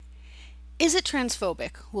Is It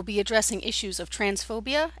Transphobic will be addressing issues of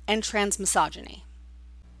transphobia and transmisogyny.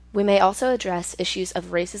 We may also address issues of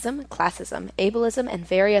racism, classism, ableism, and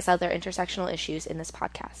various other intersectional issues in this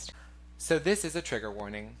podcast. So this is a trigger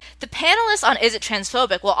warning. The panelists on Is It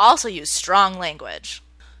Transphobic will also use strong language.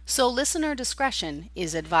 So listener discretion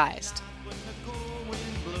is advised.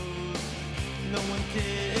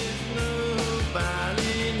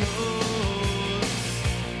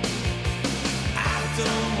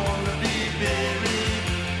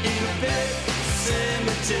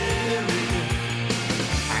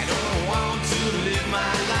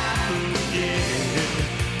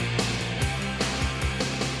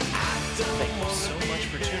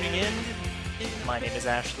 My name is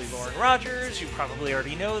Ashley Lauren Rogers. You probably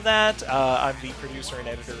already know that. I'm the producer and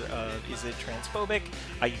editor of Is It Transphobic?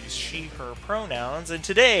 I use she, her pronouns, and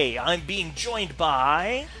today I'm being joined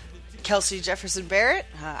by... Kelsey Jefferson Barrett.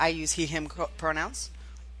 I use he, him pronouns.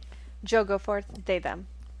 Joe Goforth, they, them.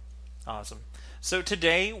 Awesome. So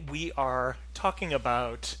today we are talking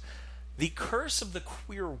about The Curse of the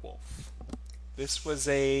Queer Wolf. This was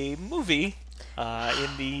a movie...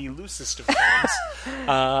 in the loosest of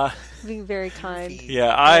terms. Being very kind.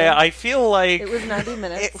 Yeah, I feel like... It was 90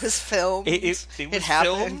 minutes. It was filmed. It was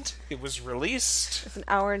filmed. It was released. It's an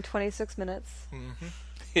hour and 26 minutes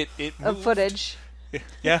It of moved. footage.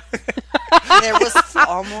 Yeah. There was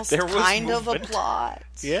almost There was kind of a movement. plot.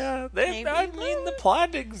 Yeah, Maybe. I mean, the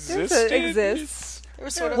plot existed. It exists. There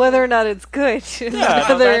was sort of Whether or not it's good. Yeah,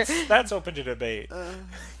 no, that's open to debate.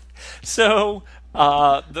 So...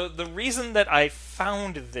 the reason that I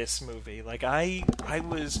found this movie, like I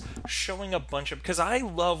was showing a bunch of, because I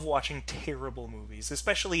love watching terrible movies,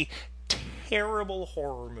 especially terrible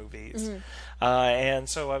horror movies. And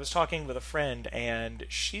so I was talking with a friend, and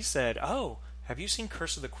she said, "Oh, have you seen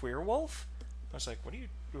Curse of the Queer Wolf?" I was like,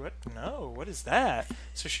 "What? No, what is that?"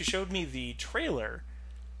 So she showed me the trailer,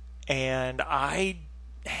 and I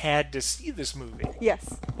had to see this movie.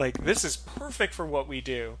 Yes. Like, this is perfect for what we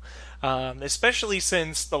do. Especially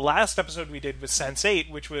since the last episode we did was Sense8,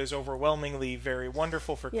 which was overwhelmingly very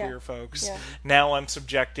wonderful for queer folks. Yeah. Now I'm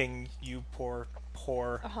subjecting you poor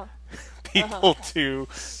people to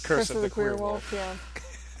Curse of the Queer Wolf. Yeah.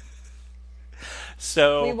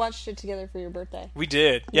 So We watched it together for your birthday. we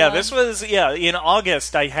did. Yeah, Yeah. this was, in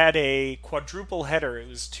August I had a quadruple header. It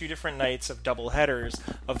was 2 different nights of double headers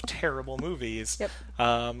of terrible movies. Yep.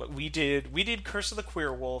 We did Curse of the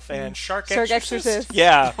Queer Wolf and Shark Shark Exorcist. Exorcist.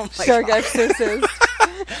 Yeah. Shark Exorcist.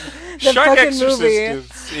 The Shark fucking Exorcist movie.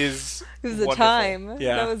 is It was a wonderful. time.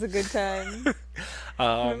 Yeah. That was a good time.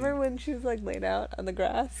 Remember when she was like laid out on the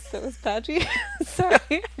grass that was patchy? Sorry,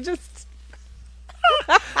 I just...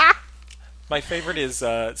 My favorite is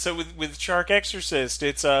so with Shark Exorcist,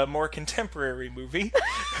 it's a more contemporary movie.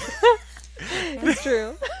 It's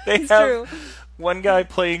true. They It's have true. one guy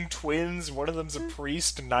playing twins. One of them's a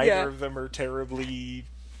priest. Neither Yeah. of them are terribly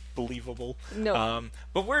believable. No.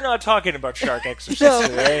 But we're not talking about Shark Exorcist No.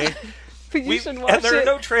 today. But you should watch and there it. are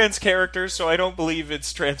no trans characters, so I don't believe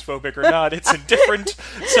it's transphobic or not. It's indifferent,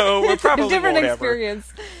 so we probably different won't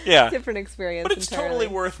experience. ever. Yeah, Different experience. but it's entirely. totally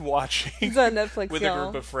worth watching. It's on Netflix, with y'all. a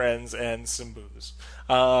group of friends and some booze.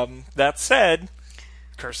 That said,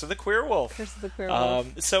 Curse of the Queer Wolf. Curse of the Queer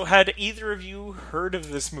Wolf. So had either of you heard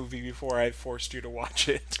of this movie before I forced you to watch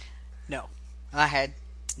it? No, I had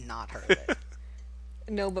not heard of it.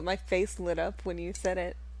 No, but my face lit up when you said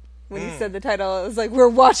it. When you said the title, I was like, "We're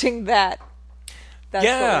watching that." That's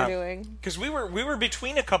Yeah. what we're doing. Because we were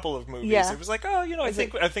between a couple of movies. Yeah. It was like, I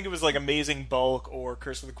think it was like Amazing Bulk or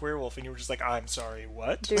Curse of the Queer Wolf, and you were just like, I'm sorry,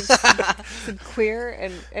 what? Dude, queer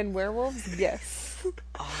and werewolves? Yes.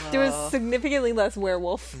 There was significantly less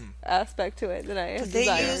werewolf aspect to it than I had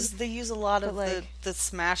desired. They use a lot of like- the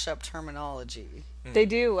smash up terminology. They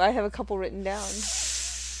do. I have a couple written down.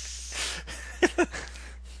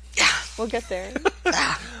 We'll get there.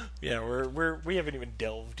 Yeah, we haven't even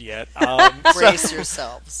delved yet. Brace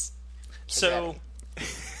yourselves. So,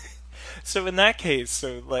 so in that case,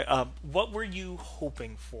 what were you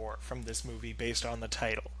hoping for from this movie based on the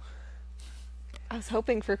title? I was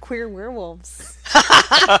hoping for queer werewolves.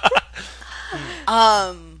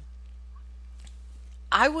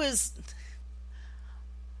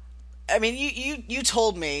 I mean, you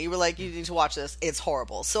told me, you were like, you need to watch this. It's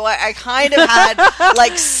horrible. So I kind of had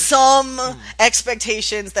like some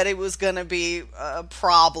expectations that it was going to be a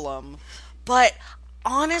problem. But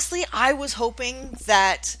honestly, I was hoping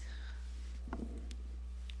that,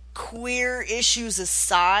 queer issues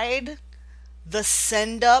aside, the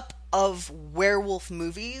send-up of werewolf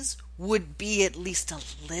movies would be at least a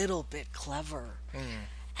little bit clever.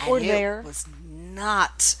 And Or it there. was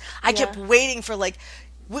not. I kept waiting for, like,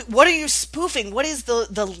 what are you spoofing? What is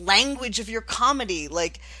the language of your comedy?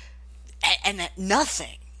 Like, and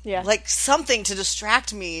nothing. Yeah. Like something to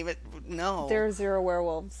distract me, but no. There are 0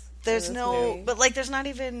 werewolves. There's in this no, movie. but like, there's not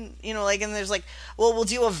even, like, and there's like, well, we'll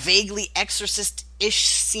do a vaguely exorcist-ish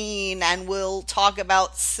scene, and we'll talk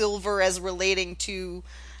about silver as relating to,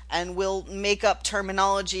 and we'll make up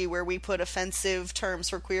terminology where we put offensive terms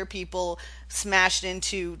for queer people smashed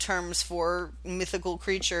into terms for mythical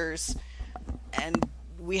creatures, and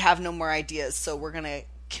we have no more ideas, so we're gonna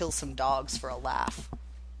kill some dogs for a laugh.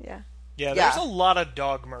 Yeah. Yeah, Yeah. there's a lot of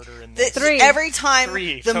dog murder in this. Three. Every time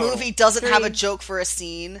Three the total. movie doesn't have a Three. joke for a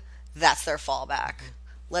scene, that's their fallback.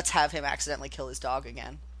 Let's have him accidentally kill his dog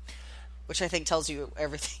again. Which I think tells you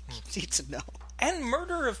everything you need to know. And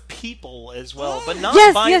murder of people as well, but not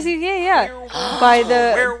Yes, by yes, yeah. werewolves By or the-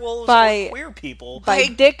 werewolves by- or queer people. By By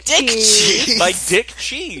Dick Dick Cheese. Cheese. By Dick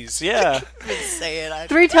Cheese, yeah. Say it.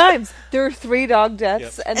 3 times. There are 3 dog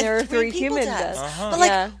deaths, Yep. and there are 3 people human deaths. deaths. But like,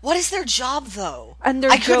 Yeah. what is their job though? And they're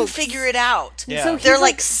I couldn't jokes. figure it out. Yeah. So he's They're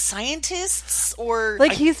like scientists or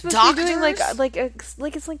Like he's supposed to be doing doctors? like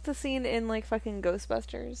it's like the scene in like fucking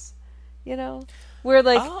Ghostbusters, where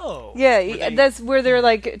like Oh. yeah, Were they- that's where they're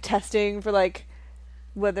like testing for like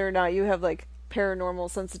whether or not you have like paranormal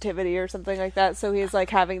sensitivity or something like that. So he's like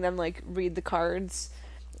having them like read the cards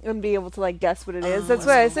and be able to like guess what it is. That's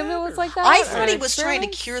why I assume it was like that. I thought or he was trying to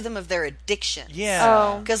experiments. cure them of their addiction. Yeah.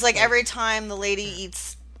 Oh. Because like every time the lady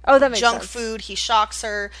eats Oh, that makes junk sense. food, he shocks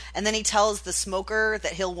her, and then he tells the smoker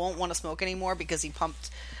that he won't want to smoke anymore because he pumped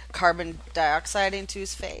carbon dioxide into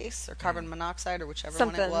his face, or carbon monoxide, or whichever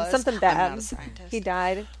one it was. Something I'm bad. not a scientist. He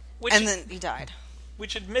died. Which, And then he died.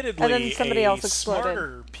 which admittedly And then somebody a else exploded.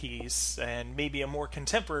 smarter piece and maybe a more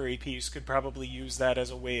contemporary piece could probably use that as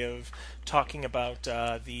a way of talking about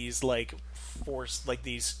these like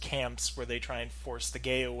these camps where they try and force the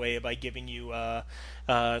gay away by giving you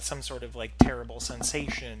some sort of like terrible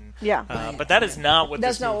sensation. Yeah. But that is not what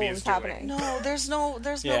That's this not movie what is was doing. happening. No, there's no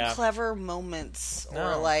Yeah. clever moments or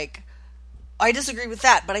No. like. I disagree with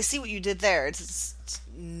that, but I see what you did there. It's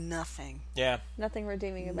nothing. Yeah. Nothing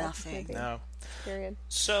redeeming about this Nothing. movie. No. Period.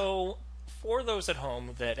 So, for those at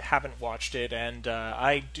home that haven't watched it, and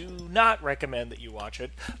I do not recommend that you watch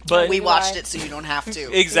it, but We watched Right. it, so you don't have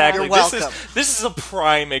to. exactly, You're welcome. this is a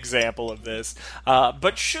prime example of this.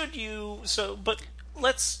 But should you? But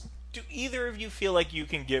let's. Do either of you feel like you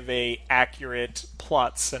can give a accurate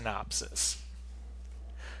plot synopsis?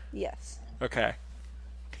 Yes. Okay.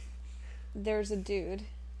 There's a dude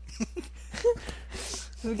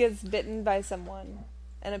who gets bitten by someone,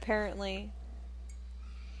 and apparently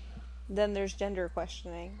then there's gender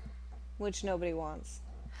questioning, which nobody wants.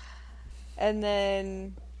 And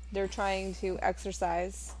then they're trying to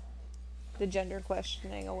exercise the gender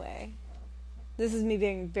questioning away. This is me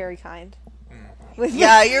being very kind. With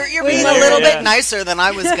Yeah, you're being a Yeah, little yeah. bit nicer than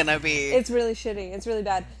I was gonna be. It's really shitty. It's really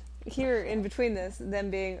bad. Here, in between this, them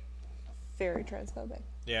being very transphobic.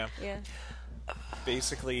 Yeah. Yeah.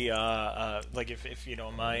 Basically, like if you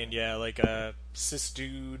don't mind, yeah, like a cis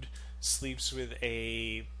dude sleeps with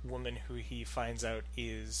a woman who he finds out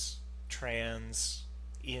is trans.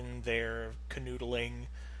 In their canoodling,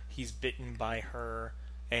 he's bitten by her,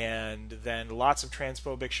 and then lots of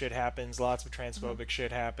transphobic shit happens.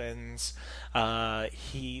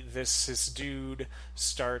 This cis dude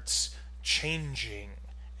starts changing,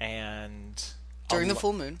 and During the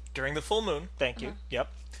full moon. During the full moon, thank you. Yep.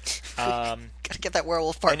 Gotta get that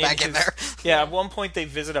werewolf part And back in there. Yeah, at one point they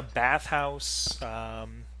visit a bathhouse,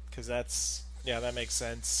 because that makes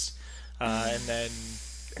sense. And then,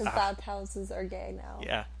 Because bathhouses are gay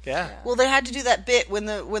now. yeah. Well, they had to do that bit when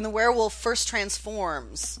the werewolf first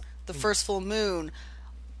transforms, the first full moon.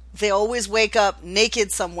 They always wake up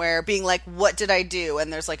naked somewhere, being like, "What did I do?"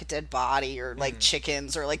 And there's like a dead body, or like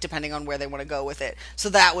chickens, or like depending on where they want to go with it. So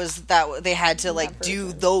that was that they had to like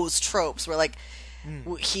do those tropes where like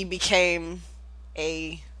he became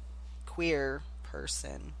a queer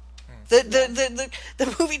person.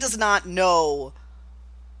 The movie does not know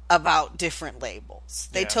about different labels.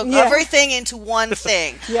 They took Yeah. everything into one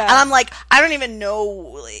thing. Yeah. And I'm like, I don't even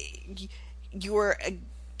know. You're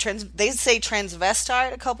they say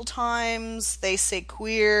transvestite a couple times. They say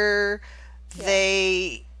queer.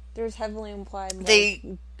 They There's heavily implied. Like,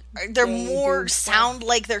 they're gay more dude sound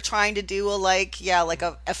like they're trying to do like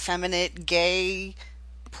a effeminate gay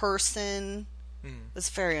person. It's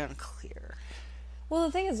very unclear. Well,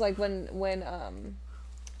 the thing is, like when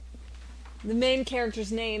the main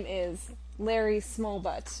character's name is Larry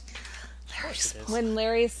Smallbutt. When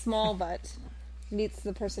Larry Smallbutt meets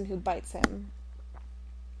the person who bites him,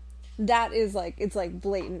 that is like, it's like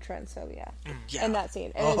blatant transphobia Yeah. in that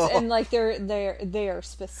scene, and, and like they are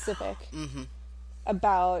specific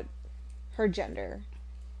about her gender,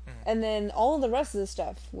 and then all of the rest of the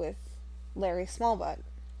stuff with Larry Smallbutt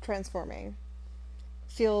transforming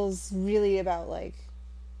feels really about like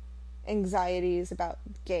anxieties about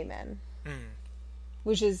gay men,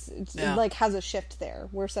 which is like has a shift there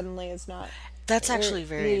where suddenly it's not. That's actually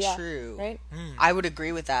very Yeah, true. right? I would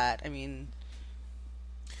agree with that. I mean,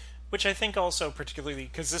 Which I think also particularly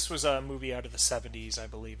because this was a movie out of the 70s, I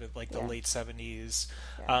believe, like the late 70s,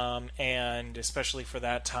 and especially for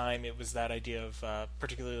that time, it was that idea of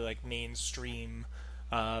particularly like mainstream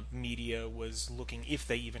media was looking, if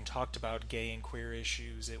they even talked about gay and queer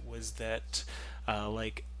issues, it was that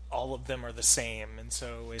like all of them are the same, and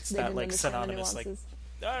so it's They that didn't like understand the synonymous like. nuances.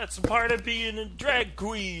 That's a part of being a drag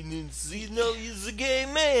queen, and he's a gay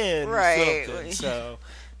man, or Right. something. So,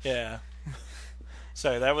 yeah.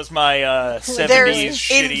 Sorry, that was my 70s there's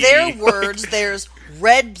shitty... in their words, there's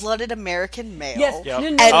red-blooded American male. Yes, Yep. no,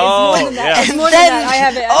 And- it's more than yeah. that. It's And more then- than that. I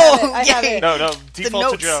have it. I have yay. it. No, The default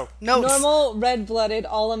notes. to Joe. Notes. Normal, red-blooded,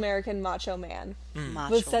 all-American macho man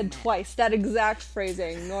Macho was said man. twice. That exact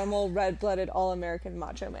phrasing, normal, red-blooded, all-American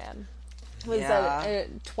macho man, was Yeah.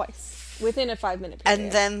 said twice within a 5-minute period.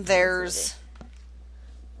 And then there's...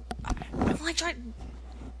 I'm like trying...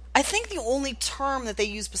 I think the only term that they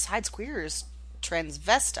use besides queer is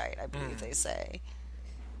transvestite, I believe they say.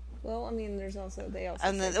 Well, I mean, there's also they also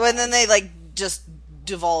And say then they like just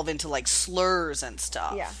devolve into like slurs and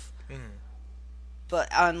stuff. Yeah.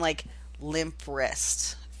 But on like limp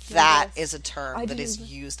wrist, that wrist. is a term I that is didn't-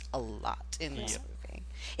 used a lot in this movie,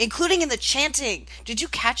 including in the chanting. Did you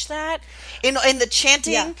catch that in the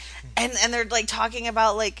chanting? Yeah. And they're like talking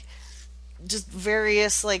about like just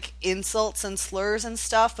various like insults and slurs and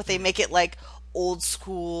stuff, but they make it like old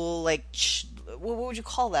school, like what would you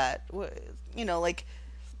call that? You know, like.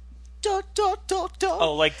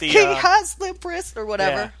 Oh, like the, he has limp wrist or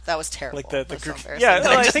whatever. yeah. That was terrible. Like the That's so group... embarrassing. Yeah,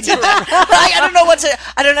 no, I think you were... I don't know what to.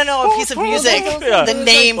 I don't know a piece of music, Yeah. the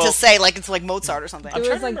name Well- to say, like it's like Mozart or something. I'm It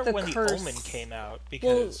trying was to like remember the when curse. The Omen came out,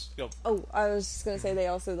 because... Oh, I was just gonna say they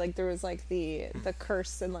also like there was like the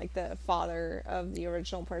curse and like the father of the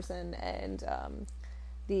original person and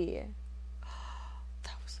the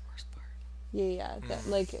That was the worst part. yeah that,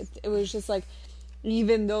 like it was just like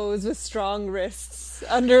even those with strong wrists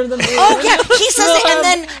under the moon. Oh yeah, he says will it, and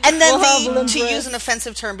have- then will have the limp to use wrists. an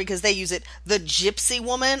offensive term because they use it. The gypsy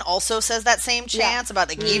woman also says that same chance about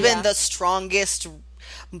like Yeah. even the strongest,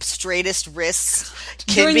 straightest wrists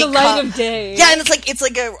can During the become light of day. Yeah, and it's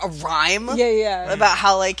like a rhyme yeah about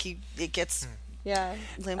how like it gets yeah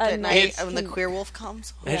limp at night night when the can- queer wolf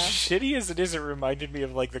comes. As shitty as it is, it reminded me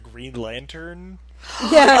of, like, the Green Lantern.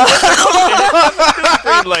 yeah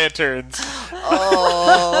Green Lanterns.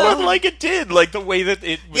 Oh. But, like, it did. Like, the way that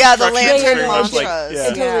it was Yeah, the structured lantern very much like... mantras. Yeah. I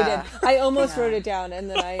totally Yeah. did. I almost wrote it down and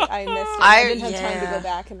then I missed it. I didn't have time to go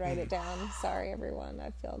back and write it down. Sorry, everyone.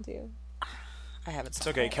 I failed you. I haven't. It's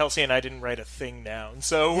okay. Kelsey and I didn't write a thing down,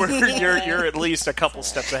 so you're at least a couple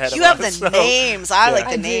steps ahead You of have the us. so- names. I like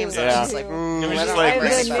I the do, names. Yeah. I was just like, It was I just don't like, I know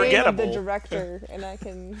this have is the anybody. name of forgettable. the director, and I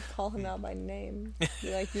can call him out by name.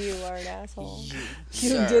 Be like, you are an asshole. You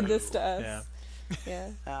sir. did this to us. Yeah.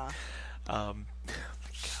 Yeah. Um,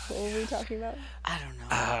 What were we talking about? I don't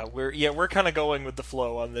know. we're kind of going with the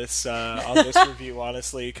flow on this review,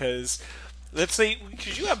 honestly, because let's say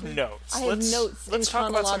because you have notes. I have let's, notes Let's in talk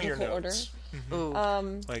about some of your chronological notes. Ooh,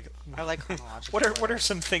 Like, I like chronological. what are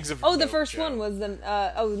some things of Oh, the note, first Joe? one was the.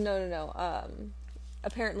 No.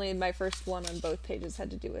 Apparently, my first one on both pages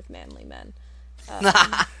had to do with manly men.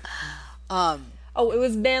 Oh, it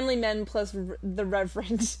was manly men plus the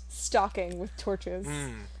Reverend stalking with torches.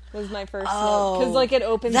 Was my first note because like it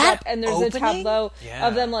opens that up and there's opening? a tableau Yeah.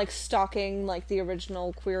 of them like stalking like the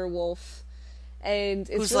original queer wolf, and it's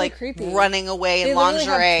Who's really like creepy. running away in They literally have-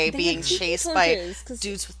 lingerie, they being have tiki chased by torches, 'cause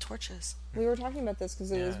dudes with torches. we were talking about this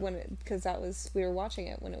because it was Yeah. when because we were watching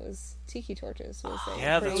it when it was tiki torches was a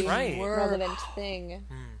Yeah, that's pretty right. relevant thing.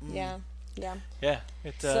 Yeah. Yeah,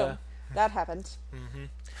 it. So that happened.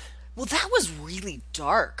 Well, that was really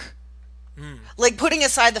dark. Like putting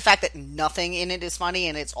aside the fact that nothing in it is funny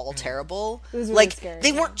and it's all terrible. It was really like scary, they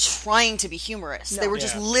yeah. weren't trying to be humorous. They were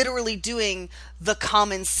just Yeah. literally doing the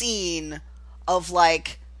common scene of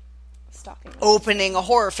like Stalking. opening a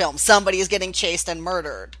horror film. Somebody is getting chased and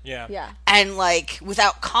murdered. yeah. Yeah. And like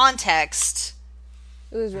without context,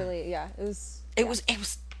 It was really it was it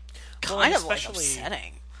was kind of like especially-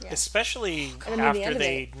 upsetting. Especially I mean, the end after of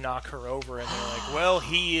they it- knock her over and they're like, well,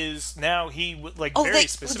 he is now like Oh, very they-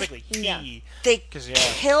 specifically Yeah. he. They 'Cause,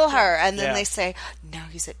 kill her, and then Yeah. they say, "Now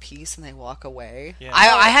he's at peace," and they walk away. Yeah.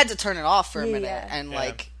 I had to turn it off for a Yeah, minute, yeah. and Yeah.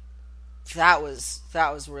 like that was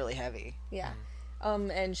really heavy. Yeah.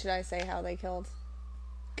 And should I say how they killed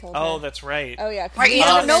Oh, her? that's right. Oh yeah. 'cause Right, you we-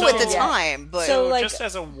 don't know at the so- time, but So, like- just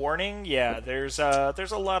as a warning, there's a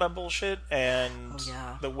lot of bullshit, and Oh,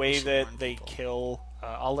 yeah. the We way should that warn they people. kill.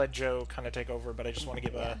 I'll let Joe kind of take over, but I just want to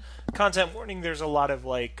give a content warning. There's a lot of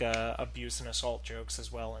like abuse and assault jokes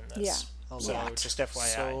as well in this. Yeah. So lot. just FYI.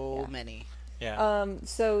 so many. yeah.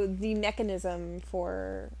 So the mechanism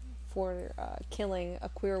for killing a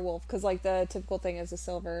queer wolf, because like the typical thing is a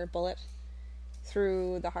silver bullet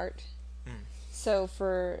through the heart. So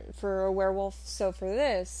for a werewolf, so for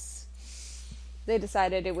this, they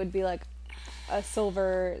decided it would be like a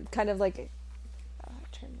silver kind of like I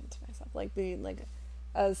turned into myself like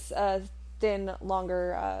a thin,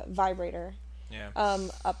 longer vibrator yeah.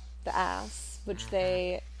 up the ass, which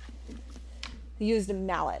they used a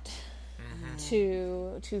mallet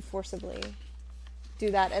to forcibly do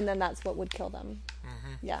that, and then that's what would kill them.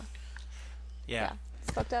 Yeah, yeah.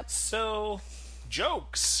 it's fucked up. So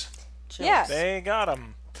jokes. Yeah, They got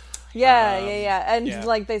him. yeah, and yeah.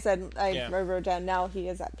 like they said, I Yeah. wrote down, now he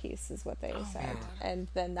is at peace, is what they said, and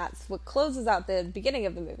then that's what closes out the beginning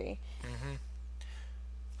of the movie.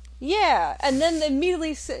 Yeah, and then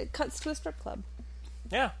immediately cuts to a strip club.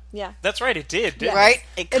 Yeah. Yeah. That's right. It did. Didn't Right?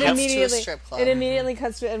 It It cuts to a immediately, strip club. it immediately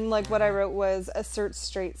cuts to, and like what I wrote was assert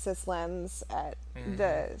straight cis lens at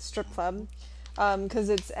the strip club, because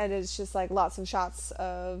it's just like lots of shots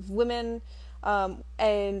of women,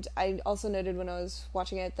 and I also noted when I was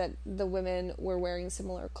watching it that the women were wearing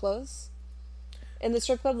similar clothes in the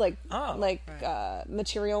strip club, like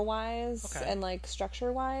material wise Okay. and like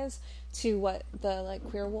structure wise to what the like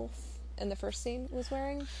queer wolf in the first scene was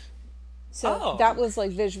wearing. So Oh. that was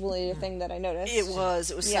like visually a thing that I noticed. It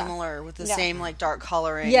was Yeah. similar with the Yeah. same like dark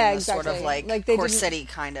coloring, Yeah, and the sort of exactly. like Like, they didn't- corset-y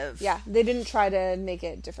kind of. Yeah, they didn't try to make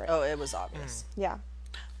it different. Oh, it was obvious. Yeah.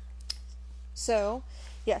 So,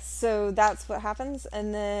 yes, so that's what happens,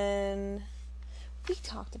 and then we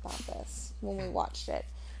talked about this when we watched it.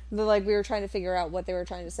 Like we were trying to figure out what they were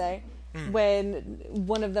trying to say. When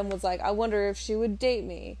one of them was like, "I wonder if she would date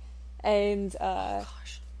me," and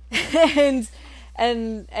Gosh.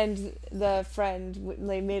 and the friend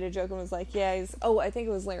like made a joke and was like, "Yeah, I think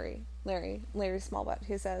it was Larry Smallbutt,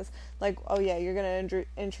 who says like, oh yeah, you're gonna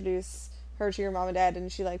introduce her to your mom and dad,"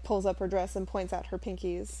 and she like pulls up her dress and points out her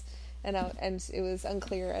pinkies, and it was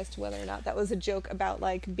unclear as to whether or not that was a joke about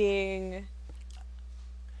like being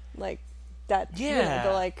like that, Yeah.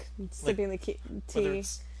 the like sipping the Whether tea.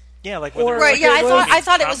 it's- Yeah, like Or- whether Right, it's yeah, like I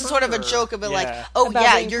thought it was proper sort of a or- joke about like, yeah. oh About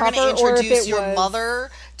yeah, being you're going to proper, or if introduce it your was-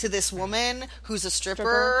 mother to this woman who's a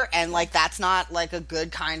stripper, and like that's not like a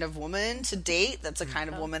good kind of woman to date. That's a kind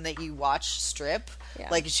of woman that you watch strip. Yeah.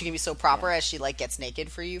 Like she can be so proper as she like gets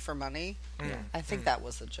naked for you for money. I think that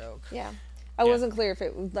was the joke. Yeah. I wasn't clear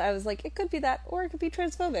if I was like, it could be that, or it could be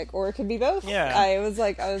transphobic, or it could be both. Yeah. I was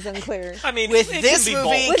unclear. I mean, With it this can be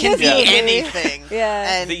movie, both. it can With be this movie. anything.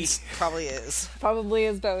 Yeah. and The- probably is. Probably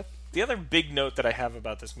is both. The other big note that I have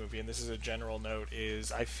about this movie, and this is a general note,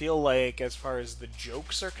 is I feel like as far as the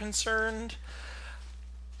jokes are concerned,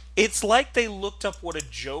 it's like they looked up what a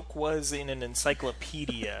joke was in an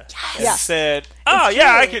encyclopedia and Yeah. said, "Oh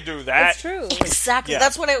yeah, I true. could do that." It's true. Exactly. Yeah.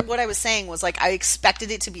 That's what I was saying was like I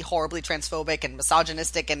expected it to be horribly transphobic and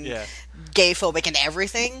misogynistic and Yeah. gay phobic and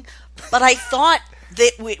everything, but I thought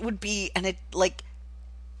that it would be and it like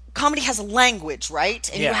comedy has a language, right?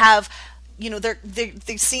 And you Yeah. have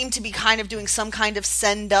they seem to be kind of doing some kind of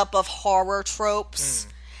send up of horror tropes,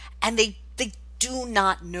 and they do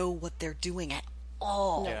not know what they're doing at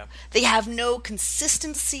all. Yeah. They have no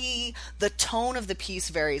consistency. The tone of the piece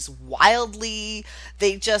varies wildly.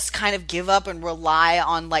 They just kind of give up and rely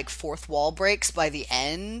on like fourth wall breaks by the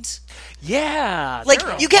end. Yeah, Like there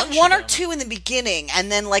are a you get bunch one of or them. two in the beginning,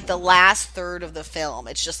 and then like the last third of the film,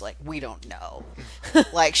 it's just like we don't know.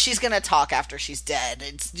 Like she's gonna talk after she's dead.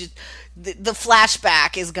 It's just the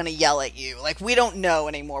flashback is gonna yell at you. Like we don't know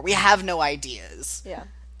anymore. We have no ideas. Yeah.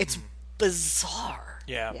 It's bizarre.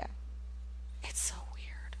 Yeah. Yeah. It's so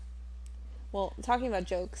weird. Well, talking about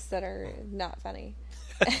jokes that are not funny,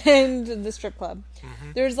 and the strip club.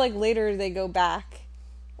 There's like later they go back,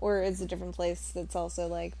 or it's a different place that's also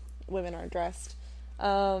like women aren't dressed.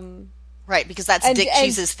 Right, Right, because that's And- Dick and-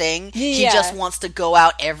 Cheese's thing. He Yeah. just wants to go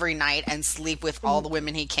out every night and sleep with all the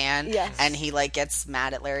women he can. Yes. And he like gets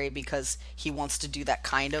mad at Larry because he wants to do that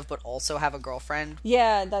kind of, but also have a girlfriend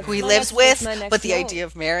Yeah, that's who he my lives next- with. that's my next But the note. idea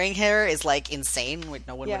of marrying her is like insane.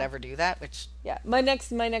 No one Yeah. would ever do that. Which Yeah, my next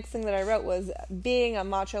thing that I wrote was being a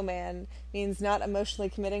macho man means not emotionally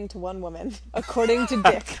committing to one woman, according to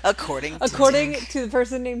Dick. according to according Dick. to the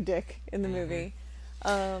person named Dick in the movie.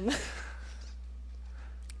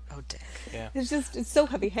 Oh, Dick. Yeah. It's so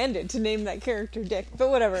heavy-handed to name that character Dick, but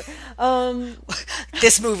whatever.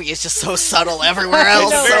 This movie is just so subtle everywhere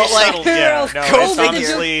else. know. It's very So like, subtle. Yeah, no, Go it's figure.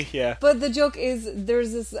 honestly, yeah. But the joke is,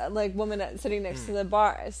 there's this like woman sitting next to the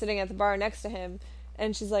bar, sitting at the bar next to him,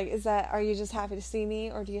 and she's like, are you just happy to see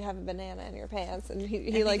me, or do you have a banana in your pants?" And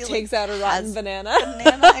he like takes out a rotten has banana.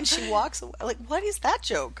 banana, and she walks away. Like, what is that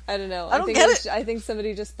joke? I don't know. I don't think get it's- it. I think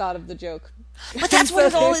somebody just thought of the joke. But that's what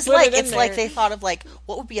it So all they is put like. it in It's like there. they thought of like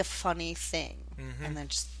what would be a funny thing, and then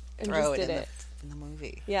just And throw just it did in it. the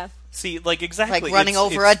movie. Yeah. See, like exactly, Like running it's-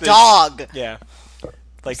 over a it's this- dog. Yeah.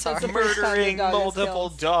 Like Sorry. That's the first time murdering the dog is multiple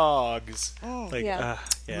killed. dogs. Like, Yeah.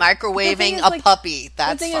 yeah. The Microwaving thing is, a like, puppy. The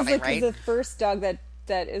That's thing funny, is, like, right? the first dog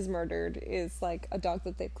that is murdered is like a dog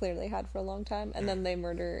that they've clearly had for a long time, and then they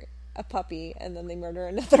murder a puppy, and then they murder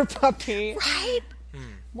another puppy. Right?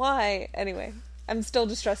 Why? Anyway, I'm still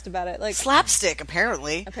distressed about it. Like, Slapstick,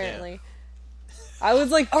 apparently. apparently. I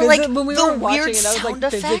was like, Or, like, when we the were watching weird it, I was like sound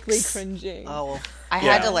physically effects. cringing. Oh, well, I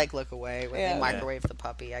had Yeah. to like look away when Yeah. they microwaved the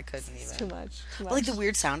puppy. I couldn't even. Too much. Too much. But, like the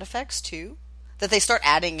weird sound effects too, that they start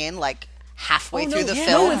adding in like halfway Oh, through no, the No,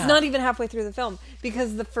 film. it's not even halfway through the film,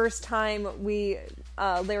 because the first time Larry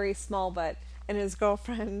Smallbutt and his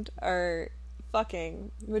girlfriend are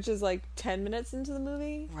fucking, which is like 10 minutes into the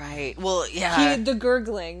movie. Right. Well, yeah. The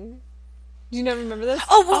gurgling. Do you never remember this?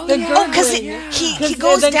 Oh, well, the because gurgling. he 'Cause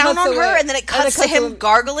goes then down cuts on her, away. and then it cuts to him away.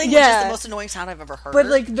 gargling, which is Yeah. the most annoying sound I've ever heard. But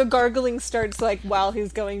like the gargling starts like while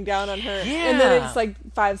he's going down on her, and then Yeah. it's like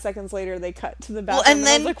 5 seconds later they cut to the well, bathroom. and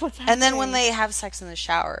I then was like, what's and then when happening? they have sex in the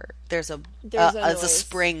shower, there's a There's a noise.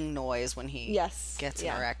 spring noise when he Yes. gets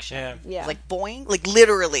Yeah. an erection. Yeah. Yeah. It's like boing, like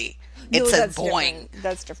literally, it No, says that's boing. different.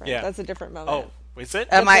 That's different. Yeah. That's a different moment. Oh, is it?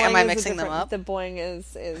 Am The I boing is a mixing them different- up? The boing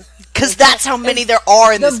is Because that's how many there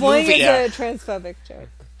are in the this boing movie. is Yeah. a transphobic joke.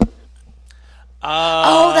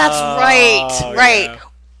 Oh, that's right. Right. Yeah.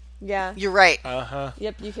 Yeah. You're right. Uh-huh.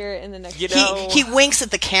 Yep. You hear it in the next. You know- He winks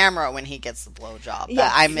at the camera when he gets the blowjob.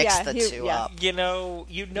 Yes, I mixed yeah, the he- two yeah. up. You know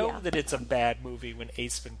Yeah. that it's a bad movie when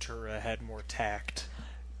Ace Ventura had more tact.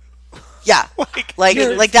 Yeah, like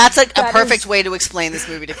Yes. that's a That perfect is- way to explain this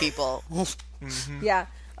movie to people. Yeah.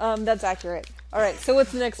 That's accurate. All right. So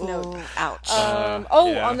what's the next note? Ooh, ouch. yeah.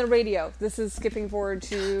 On the radio. This is skipping forward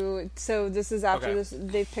to. So this is after Okay. this.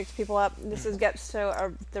 They've picked people up. This is gets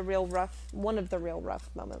to one of the real rough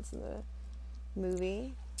moments in the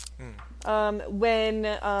movie. When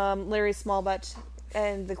Larry Smallbutt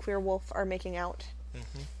and the queer wolf are making out.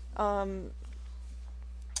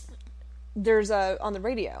 There's on the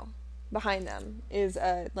radio behind them is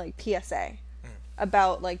a like PSA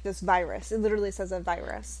about like this virus. It literally says a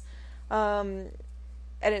virus.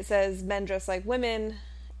 And it says men dress like women,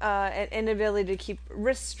 an inability to keep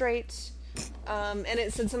wrists straight, and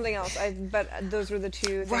it said something else. But those were the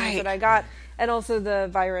two things Right. that I got, and also the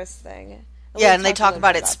virus thing. Yeah, and they talk a little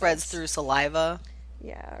about bit it spreads this. through saliva.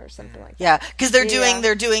 Yeah, or something like that. Yeah, because they're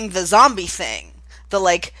Yeah. doing the zombie thing.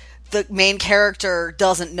 The main character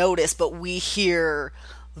doesn't notice, but we hear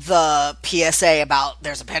the PSA about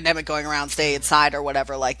there's a pandemic going around, stay inside or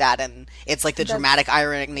whatever like that, and it's like the dramatic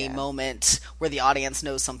irony moment where the audience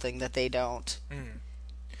knows something that they don't.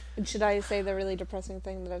 And should I say the really depressing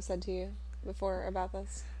thing that I've said to you before about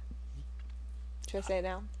this? Should I say it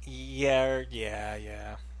now?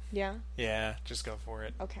 Yeah. Yeah? Yeah, just go for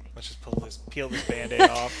it. Okay. Let's just peel this Band-Aid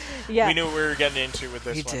off. Yeah. We knew what we were getting into with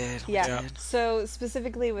this We one. did. Yeah. Yeah. So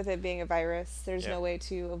specifically with it being a virus, there's Yeah. no way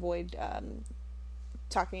to avoid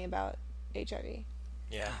talking about HIV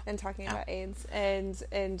Yeah. and talking about AIDS and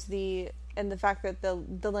the fact that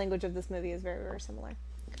the language of this movie is very, very similar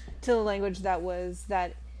to the language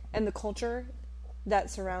and the culture that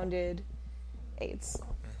surrounded AIDS,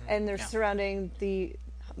 and they're surrounding the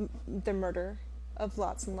murder of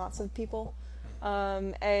lots and lots of people,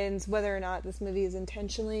 and whether or not this movie is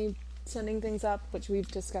intentionally sending things up, which we've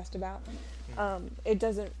discussed about, it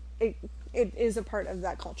doesn't. It is a part of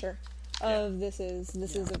that culture. Of this is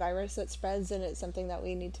a virus that spreads, and it's something that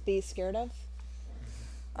we need to be scared of.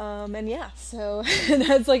 And yeah, so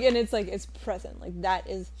that's like, and it's like it's present. Like that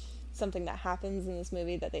is something that happens in this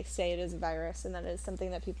movie, that they say it is a virus, and that is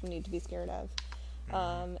something that people need to be scared of,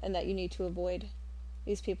 and that you need to avoid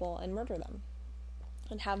these people and murder them.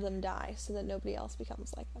 and have them die so that nobody else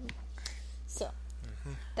becomes like them. So,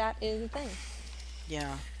 that is the thing.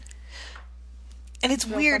 Yeah. And it's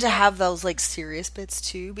weird to have those like serious bits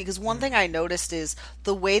too, because one thing I noticed is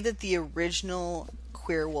the way that the original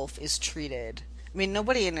Queer Wolf is treated. I mean,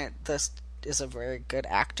 nobody in it this is a very good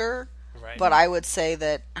actor, Right. but I would say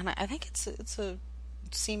that, and I think it's a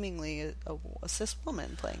seemingly a cis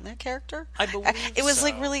woman playing that character. I believe it was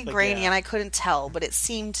like so. really Like, grainy, yeah. and I couldn't tell, but it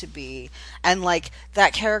seemed to be. And like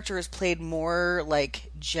that character is played more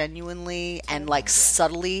like genuinely and like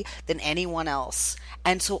subtly than anyone else.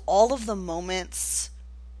 And so all of the moments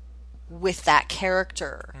with that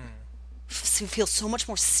character feel so much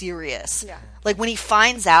more serious. Yeah. Like when he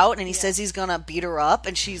finds out and he says he's gonna beat her up,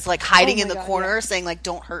 and she's like hiding Oh in my the God, corner yeah. saying like,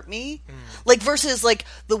 "Don't hurt me," like versus like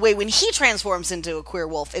the way when he transforms into a queer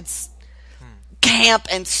wolf, it's camp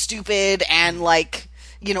and stupid and like,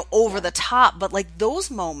 you know, over the top. But like those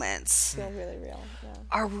moments Feel really real. Yeah.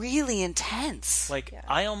 are really intense. Like, Yeah.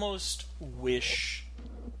 I almost wish,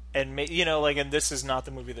 and you know, like, and this is not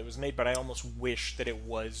the movie that was made, but I almost wish that it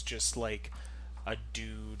was just like a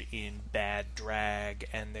dude in bad drag,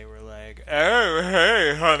 and they were like, "Oh,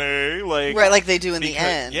 hey, honey," like Right, like they do in the because-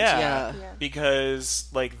 end. Yeah, Yeah. Yeah. because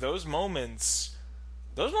like those moments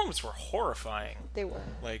were horrifying. They were.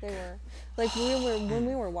 Like- They were. Like when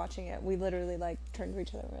we were watching it, we literally like turned to each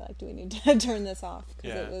other and we were like, "Do we need to turn this off?"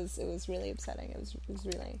 Because Yeah. it was really upsetting. It was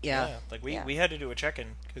really. Yeah. Like Yeah. we had to do a check-in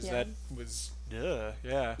because Yeah. that was yeah.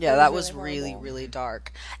 Yeah, It that was was really really, horrible. really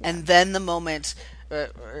dark. And then the moment,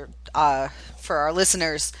 for our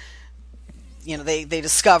listeners, you know, they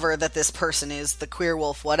discover that this person is the queer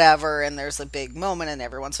wolf, whatever, and there's a big moment and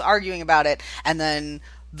everyone's arguing about it. And then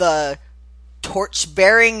the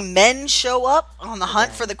torch-bearing men show up on the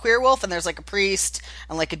hunt for the queer wolf, and there's like a priest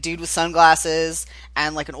and like a dude with sunglasses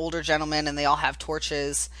and like an older gentleman, and they all have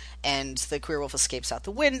torches, and the queer wolf escapes out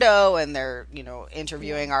the window, and they're, you know,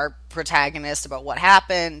 interviewing our protagonist about what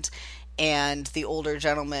happened, and the older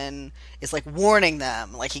gentleman is like warning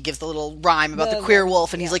them, like he gives the little rhyme about the queer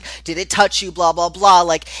wolf, and he's like, "Did it touch you, blah blah blah,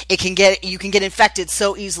 like you can get infected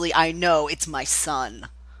so easily, I know, it's my son."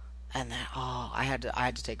 And then, I had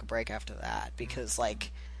to take a break after that, because like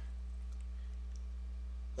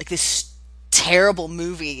this terrible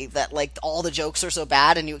movie that like all the jokes are so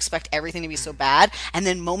bad and you expect everything to be so bad, and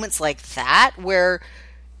then moments like that where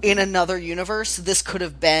in another universe this could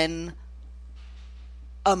have been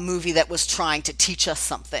a movie that was trying to teach us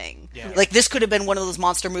something. Yeah. Like this could have been one of those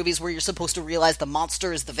monster movies where you're supposed to realize the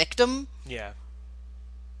monster is the victim. Yeah.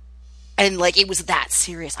 And like it was that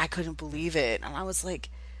serious. I couldn't believe it. And I was like,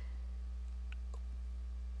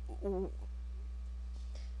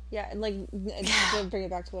 Yeah, and like to bring it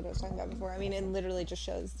back to what I was talking about before, I mean, it literally just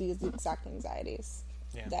shows these exact anxieties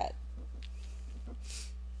Yeah. that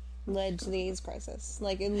led to the AIDS crisis.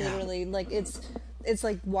 Like it literally, like it's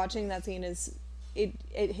like watching that scene is it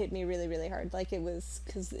hit me really really hard. Like it was,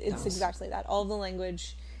 because it's exactly that. All the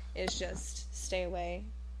language is just stay away.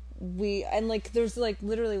 And like there's like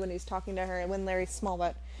literally when he's talking to her, when Larry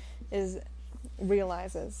Smallbutt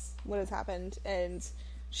realizes what has happened, and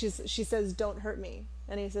she says, "Don't hurt me,"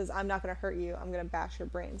 and he says, "I'm not going to hurt you. I'm going to bash your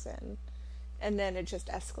brains in." And then it just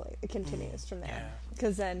escalates. It continues from there. Yeah.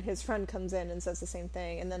 Because then his friend comes in and says the same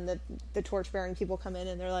thing, and then the torch-bearing people come in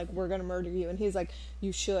and they're like, "We're going to murder you," and he's like,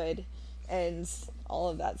 "You should," and all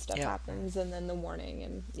of that stuff Yeah. happens, and then the warning,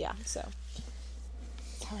 and yeah, so.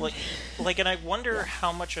 Like, and I wonder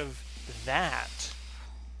how much of that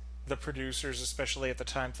the producers, especially at the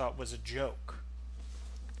time, thought was a joke.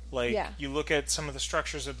 Like, Yeah. you look at some of the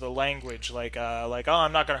structures of the language, like, oh,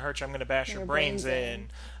 I'm not going to hurt you, I'm going to bash your brains in.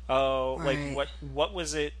 Oh, Right. like, what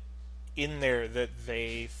was it in there that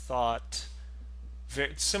they thought,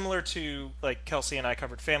 similar to, like, Kelsey and I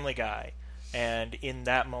covered Family Guy, and in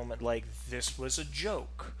that moment, like, this was a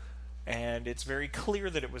joke. And it's very clear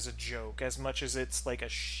that it was a joke, as much as it's like a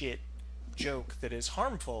shit joke that is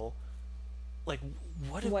harmful. Like,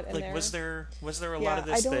 what in like there? was there a Yeah, lot of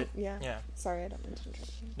this I don't. that Yeah. Sorry, I don't mean to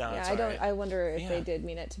interrupt you. No, yeah, it's I don't. alright. I wonder if Yeah. they did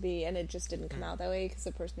mean it to be, and it just didn't come out that way because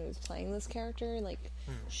the person who was playing this character, like,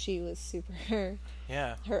 she was super.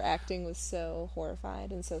 yeah Her acting was so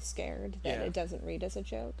horrified and so scared that Yeah. it doesn't read as a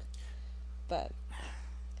joke. But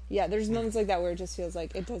yeah, there's moments like that where it just feels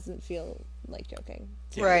like it doesn't feel like joking.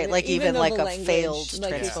 right, like even though like the a language, failed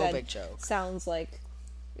like you transphobic said, joke. sounds like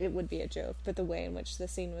it would be a joke, but the way in which the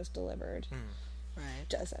scene was delivered Right.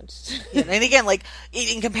 doesn't. Yeah, and again, like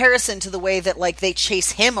in comparison to the way that like they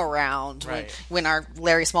chase him around Right. when our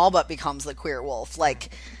Larry Smallbutt becomes the queer wolf,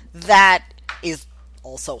 like that is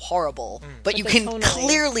also horrible. But you the can tonally-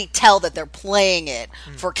 clearly tell that they're playing it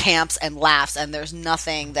for camps and laughs, and there's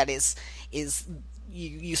nothing that is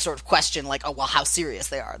you sort of question like, oh well, how serious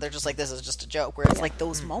they are. They're just like, this is just a joke. Where it's like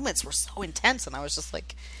those moments were so intense, and I was just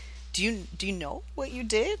like, do you know what you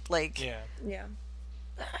did? Like, Yeah. Yeah.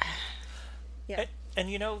 Yeah. And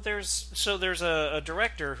you know, there's a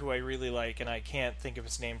director who I really like, and I can't think of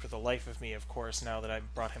his name for the life of me, of course, now that I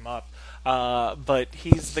brought him up. But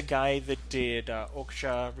he's the guy that did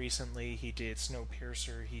Okja recently. He did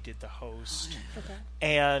Snowpiercer. He did The Host. Okay.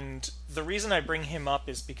 And the reason I bring him up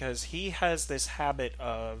is because he has this habit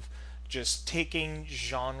of just taking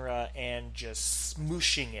genre and just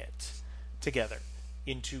smooshing it together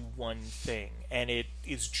into one thing, and it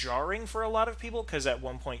is jarring for a lot of people because at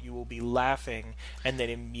one point you will be laughing and then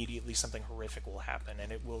immediately something horrific will happen,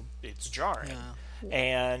 and it's jarring.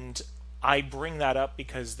 And I bring that up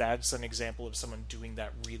because that's an example of someone doing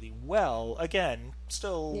that really well. Again,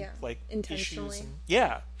 still like intentionally.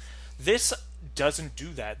 issues this doesn't do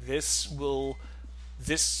that. This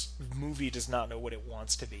movie does not know what it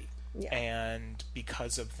wants to be, and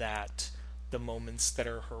because of that, the moments that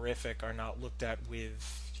are horrific are not looked at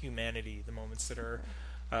with humanity. The moments that are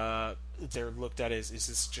they're looked at as, is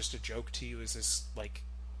this just a joke to you? Is this like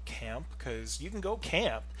camp? Because you can go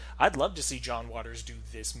camp. I'd love to see John Waters do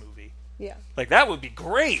this movie. Yeah. Like, that would be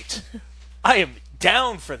great. I am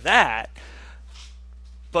down for that.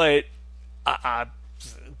 But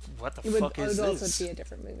what the fuck is It would this? also be a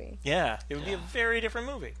different movie. Yeah, it would be a very different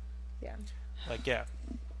movie. Yeah. Like, yeah.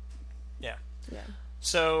 Yeah.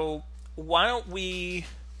 So why don't we?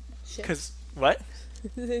 Shift. Because what?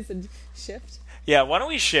 They said shift. Yeah, why don't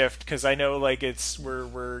we shift? Because I know like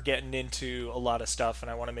we're getting into a lot of stuff, and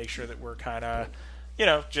I want to make sure that we're kind of,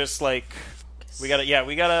 just like we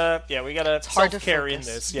gotta self-care in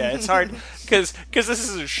this. Yeah, it's hard because this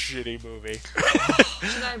is a shitty movie.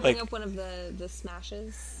 Should I bring up one of the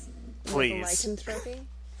smashes? Please. Lycanthropy.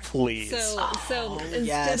 Please. So instead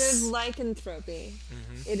yes. of lycanthropy,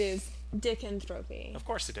 it is dickanthropy. Of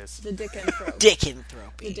course it is. The dickanthrope.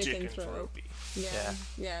 Dickanthropy. The dickanthrope. Yeah.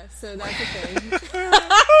 Yeah, so that's a thing.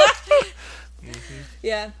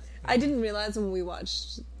 Yeah. I didn't realize when we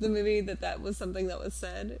watched the movie that was something that was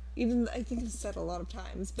said. Even, I think it was said a lot of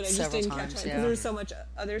times, but I just Several didn't times, catch it because yeah. there was so much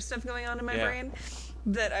other stuff going on in my Yeah. brain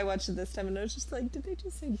that I watched it this time, and I was just like, did they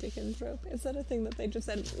just say dickanthrope? Is that a thing that they just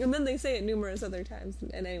said? And then they say it numerous other times.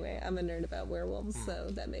 And anyway, I'm a nerd about werewolves, so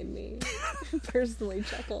that made me personally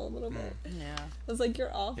chuckle a little bit. Yeah. I was like,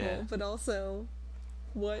 you're awful, Yeah. but also,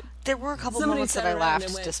 what? There were a couple Somebody moments that sat I around laughed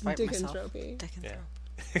and went, despite myself. dickanthropy. Yeah.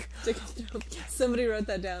 Dickanthrope. Somebody wrote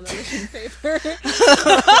that down on a sheet of paper.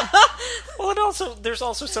 Well, and there's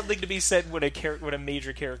also something to be said when a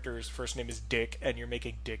major character's first name is Dick, and you're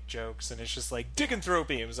making Dick jokes, and it's just like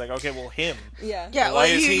Dickanthropy. It was like, okay, well, him. Yeah. Yeah. Why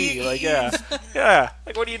well, is you- he like? Yeah, yeah.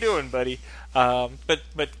 Like, what are you doing, buddy?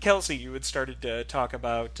 But Kelsey, you had started to talk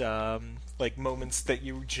about like moments that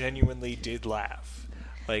you genuinely did laugh,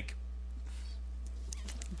 like.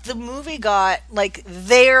 The movie got like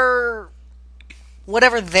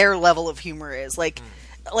whatever their level of humor is. Like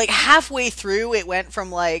halfway through, it went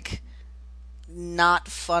from like not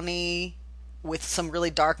funny with some really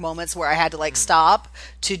dark moments where I had to like stop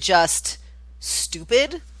to just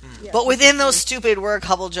stupid. Yeah. But within those stupid were a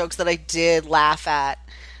couple jokes that I did laugh at.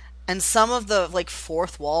 And some of the like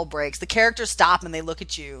fourth wall breaks, the characters stop and they look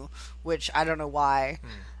at you, which I don't know why.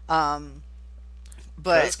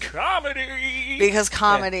 But That's comedy. because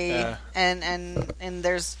comedy Yeah. and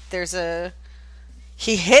there's a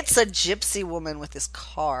he hits a gypsy woman with his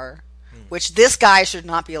car, which this guy should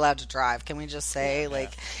not be allowed to drive. Can we just say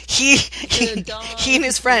like he dog. he and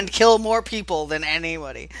his friend kill more people than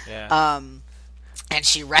anybody. Yeah. And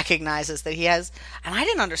she recognizes that he has, and I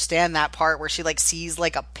didn't understand that part where she like sees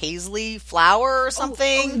like a paisley flower or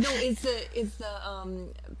something. Oh, no, it's the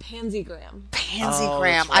pansygram. Pansygram.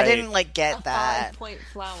 that's I right. didn't like get that. 5-point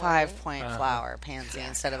flower. 5-point flower pansy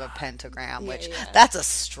instead of a pentagram, which yeah. that's a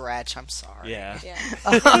stretch. I'm sorry. Yeah. Yeah.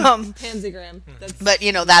 Um, Pansygram. That's but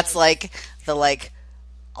that's like the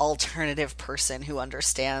alternative person who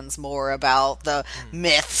understands more about the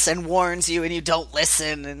myths and warns you, and you don't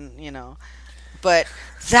listen, and But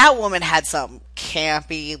that woman had some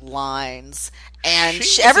campy lines, and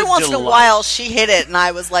She was every a once in a delight. while she hit it, and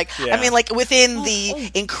I was like, Yeah. I mean, like within the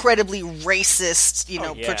incredibly racist,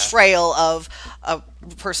 yeah. portrayal of a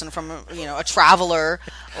person from, a traveler,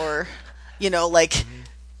 or,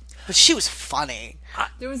 but she was funny.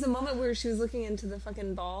 There was a moment where she was looking into the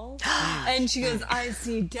fucking ball, and she goes, "I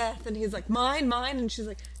see death," and he's like, "Mine," and she's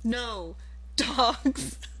like, "No,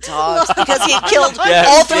 dogs." Dogs, because he had killed Yes,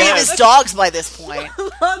 all three of yes. his dogs by this point.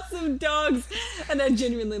 Lots of dogs, and I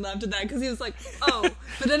genuinely laughed at that because he was like, "Oh,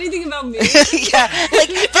 but anything about me?" Yeah, like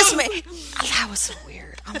this man. That was so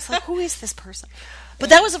weird. I was like, who is this person? But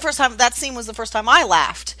that was the first time, that scene was the first time I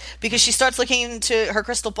laughed, because she starts looking into her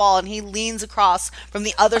crystal ball and he leans across from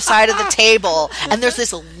the other side of the table, and there's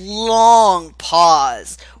this long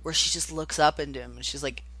pause where she just looks up into him and she's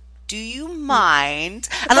like, do you mind?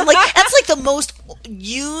 And I'm like, that's like the most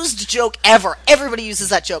used joke ever. Everybody uses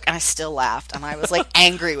that joke, and I still laughed, and I was like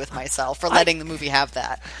angry with myself for letting the movie have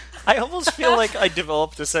that. I almost feel like I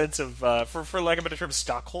developed a sense of, for lack of a better term,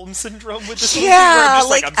 Stockholm syndrome with this movie. Yeah, Where I'm just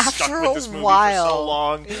like, I'm after stuck with this movie while. for so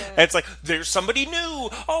long. Yeah. And it's like, there's somebody new.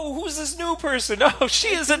 Oh, who's this new person? Oh, she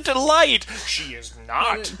is a delight. She is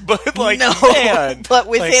not. But like, No, man. but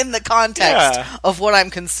within the context yeah. of what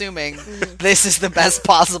I'm consuming, this is the best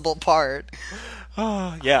possible part.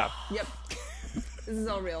 Oh, yeah. Yep. This is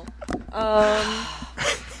all real.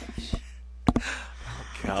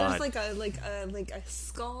 God. There's like a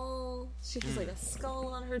skull. She has like a skull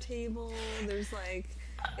on her table. There's like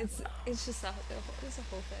it's just it's a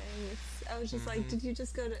whole thing. I was just like, did you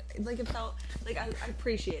just go to like it felt like I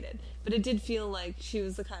appreciate it, but it did feel like she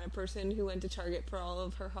was the kind of person who went to Target for all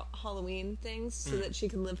of her Halloween things so that she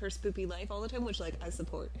could live her spoopy life all the time, which like I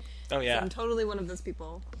support. Oh yeah, So I'm totally one of those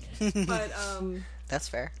people. But That's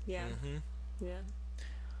fair. yeah, yeah.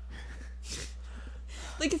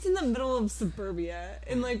 Like, it's in the middle of suburbia,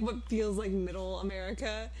 in, like, what feels like middle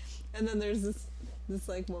America, and then there's this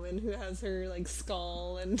like, woman who has her, like,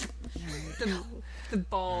 skull and the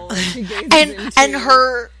ball that she gazes into. And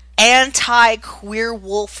her anti-queer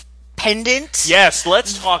wolf pendant. Yes,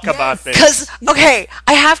 let's talk about this. Because, okay,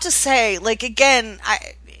 I have to say, like, again,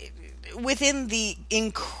 within the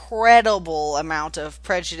incredible amount of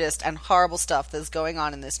prejudice and horrible stuff that's going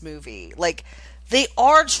on in this movie, like, they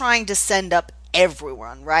are trying to send up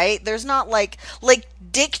everyone, right? There's not like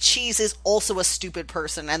Dick Cheese is also a stupid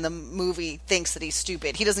person, and the movie thinks that he's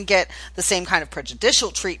stupid. He doesn't get the same kind of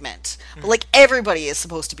prejudicial treatment, but like everybody is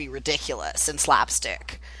supposed to be ridiculous and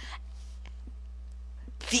slapstick.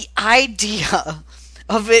 The idea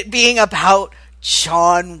of it being about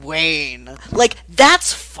John Wayne, like,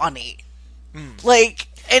 that's funny. Like,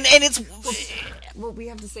 and it's Well, we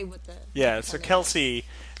have to say what the... Yeah, so Kelsey,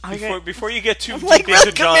 Okay. before you get too deep like into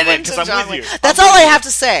really John Wayne, committed because to I'm John with Wayne. you. That's all I have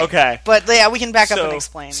to say. Okay. But yeah, we can back up and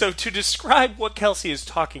explain. So to describe what Kelsey is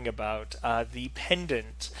talking about, the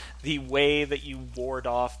pendant, the way that you ward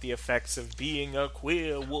off the effects of being a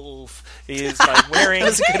queer wolf is by wearing... That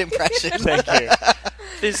was a good impression. Thank you.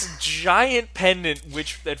 This giant pendant,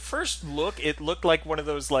 which at first look, it looked like one of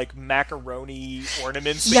those like macaroni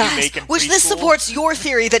ornaments that you make in which this preschool. supports your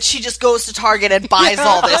theory that she just goes to Target and buys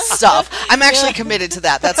all this stuff. I'm actually committed to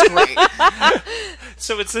that. That's great.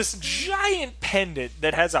 So it's this giant pendant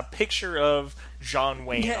that has a picture of John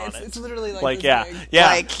Wayne on it. It's literally like this yeah, big. yeah.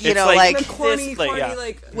 Like, you It's know, And like a corny, this, yeah.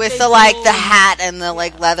 like... With big the like the little- hat and the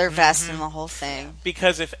like leather vest and the whole thing.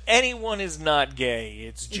 Because if anyone is not gay,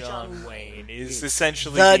 it's John Wayne. Is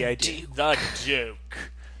essentially The the idea. Duke. The Duke.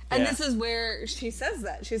 And Yeah. this is where she says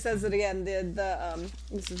that. She says it again.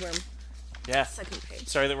 This is where Yeah. second page.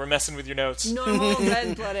 Sorry that we're messing with your notes. Normal,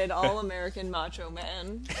 red-blooded, all-American macho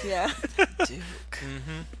man. Yeah. Duke.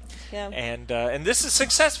 Yeah. And this is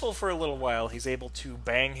successful for a little while. He's able to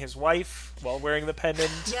bang his wife while wearing the pendant.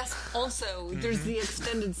 Yes. Also, there's the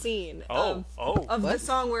extended scene Oh, of the what?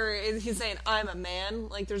 song where he's saying "I'm a man."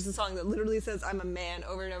 Like, there's a song that literally says "I'm a man"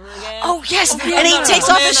 over and over again. Oh yes, yeah, and he I'm takes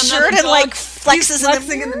a off man, his I'm shirt not a and like dog. flexes He's in the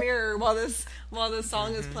flexing mirror. while the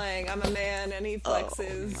song is playing. I'm a man, and he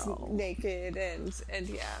flexes naked, and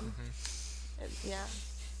yeah, and, yeah.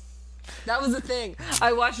 That was the thing.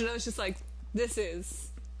 I watched it. I was just like, this is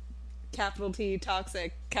capital T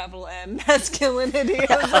toxic, capital M masculinity.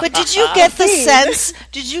 But did you get the sense?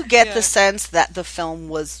 Did you get Yeah. the sense that the film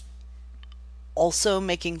was also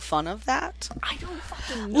making fun of that? I don't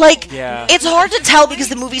fucking know. Like, Yeah. it's hard to tell because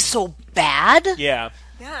the movie's so bad Yeah.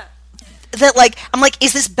 Yeah. that, like, I'm like,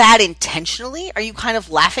 is this bad intentionally? Are you kind of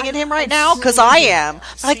laughing at him right now? Because I am,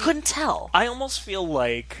 but I couldn't tell. I almost feel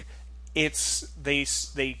like it's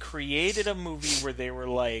they created a movie where they were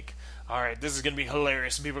like, all right, this is going to be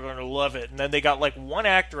hilarious and people are going to love it. And then they got like one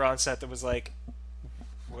actor on set that was like,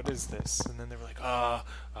 what is this? And then they were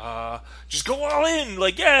like, just go all in.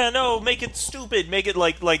 Like, yeah, no, make it stupid. Make it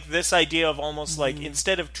like this idea of almost like,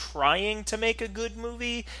 instead of trying to make a good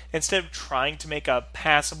movie, instead of trying to make a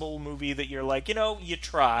passable movie that you're like, you know, you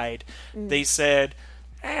tried, they said,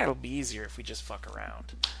 it'll be easier if we just fuck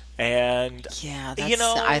around. And, Yeah, you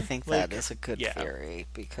know, I think that like, is a good yeah. theory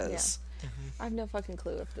because I have no fucking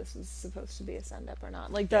clue if this is supposed to be a send up or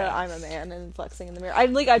not. Like the Yeah. I'm a man and flexing in the mirror.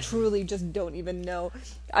 I truly just don't even know.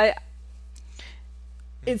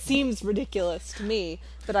 It seems ridiculous to me,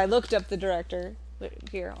 but I looked up the director.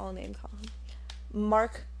 Here, I'll name call him.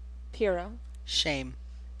 Mark Piero. Shame.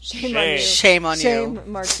 Shame on you. Shame on you.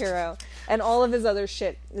 Shame, Mark Hero. And all of his other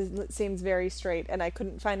shit seems very straight, and I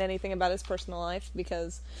couldn't find anything about his personal life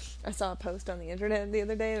because I saw a post on the internet the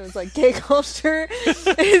other day, and it was like, gay culture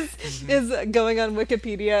is going on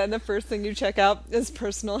Wikipedia, and the first thing you check out is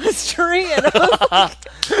personal history, and I was like...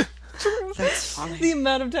 That's funny. The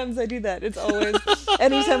amount of times I do that, it's always...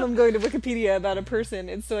 Anytime I'm going to Wikipedia about a person,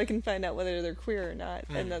 it's so I can find out whether they're queer or not,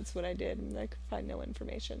 and that's what I did, and I could find no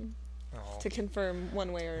information to confirm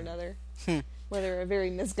one way or another. Whether a very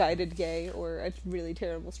misguided gay or a really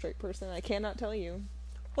terrible straight person, I cannot tell you.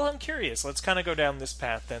 Well, I'm curious. Let's kind of go down this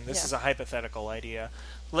path then. This is a hypothetical idea.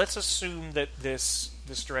 Let's assume that this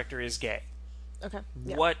director is gay. Okay.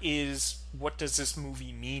 Yeah. What does this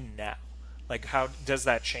movie mean now? Like, how does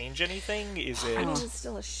that change anything? Is it... I mean, it's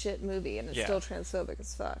still a shit movie, and it's still transphobic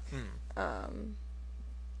as fuck.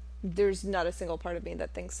 There's not a single part of me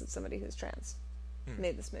that thinks that somebody who's trans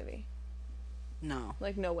made this movie. No.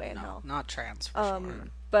 Like, no way in hell. Not trans, for sure.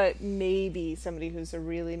 But maybe somebody who's a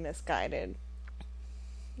really misguided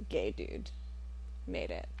gay dude made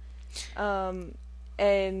it. But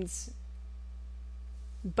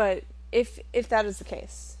if that is the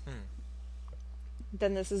case,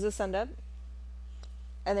 then this is a send-up,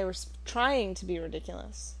 and they were trying to be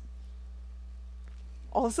ridiculous.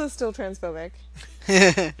 Also still transphobic.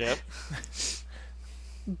 Yep.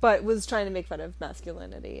 But was trying to make fun of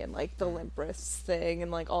masculinity and, like, the limp wrists thing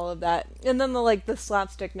and, like, all of that. And then the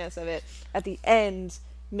slapstickness of it at the end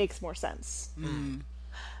makes more sense.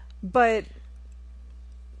 But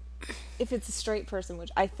if it's a straight person,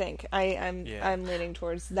 which I think I'm leaning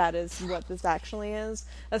towards that is what this actually is,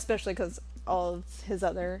 especially because all of his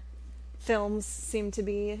other films seem to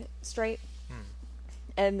be straight.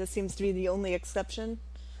 And this seems to be the only exception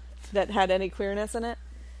that had any queerness in it.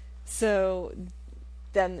 So...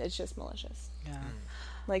 then it's just malicious. Yeah.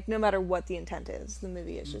 Like, no matter what the intent is, the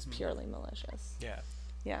movie is just purely malicious. Yeah.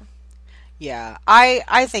 Yeah. Yeah.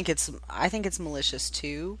 I think it's malicious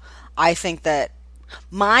too. I think that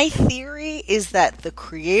my theory is that the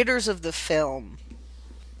creators of the film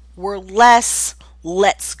were less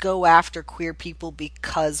let's go after queer people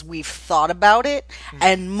because we've thought about it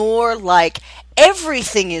and more like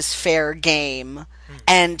everything is fair game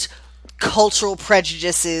and cultural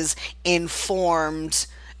prejudices informed,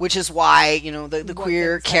 which is why, you know, the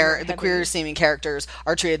queer seeming characters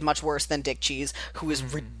are treated much worse than Dick Cheese, who is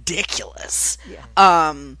ridiculous.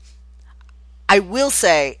 Yeah. I will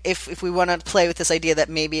say, if we want to play with this idea that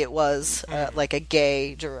maybe it was like a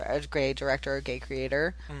gay director or a gay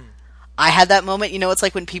creator, I had that moment, you know, it's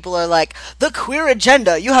like when people are like, the queer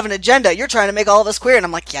agenda, you have an agenda, you're trying to make all of us queer, and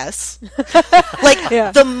I'm like, yes.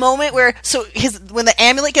 Like, the moment where, when the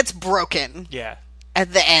amulet gets broken,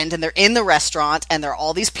 at the end, and they're in the restaurant, and there are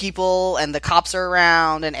all these people, and the cops are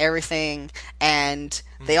around, and everything, and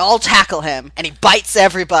they all tackle him, and he bites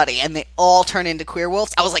everybody, and they all turn into queer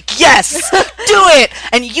wolves. I was like, yes! Do it!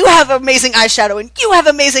 And you have amazing eyeshadow, and you have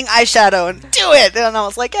amazing eyeshadow, and do it! And I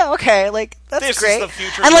was like, yeah, okay, like, that's this great. Is the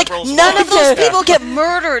future and, like, liberals none want. of those people get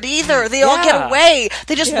murdered either. They all get away.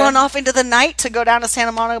 They just run off into the night to go down to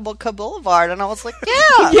Santa Monica Boulevard, and I was like,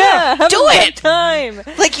 yeah, do it! Time.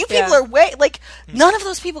 Like, you people are none of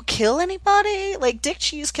those people kill anybody. Like, Dick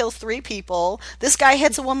Cheese kills 3 people. This guy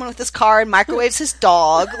hits a woman with his car and microwaves his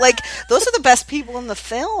dog. Like, those are the best people in the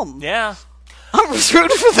film. Yeah. I'm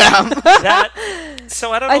rooting for them.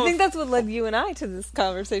 So I don't know. I think that's what led you and I to this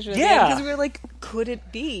conversation. Yeah. Because we were like, could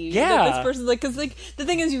it be? Yeah. That this person's like, because like, the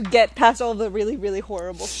thing is you get past all the really, really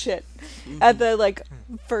horrible shit at the like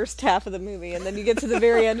first half of the movie. And then you get to the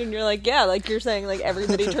very end and you're like, yeah, like you're saying, like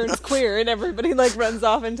everybody turns queer and everybody like runs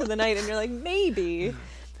off into the night. And you're like, maybe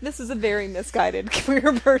this is a very misguided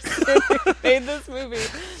queer person who made this movie.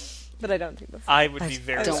 But I don't think that's I would be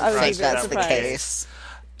very don't surprised think if that's that the was case.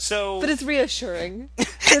 So, But it's reassuring.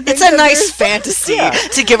 It's a nice fantasy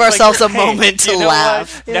to give ourselves a moment to you know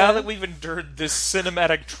laugh. what? Now that we've endured this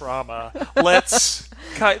cinematic trauma, let's...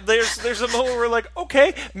 There's a moment where we're like,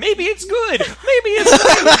 okay, maybe it's good. Maybe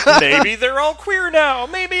it's good. Maybe they're all queer now.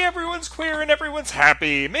 Maybe everyone's queer and everyone's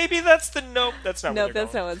happy. Maybe that's the... Nope, that's not Nope, what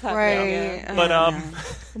that's not what's happening. Yeah. But,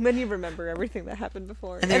 And then you remember everything that happened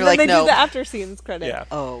before. And And then then you're like, they no. do the after scenes credit. Yeah.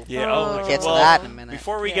 Oh, Yeah, we'll get to that in a minute.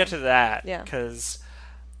 Before we get to that, Yeah. because...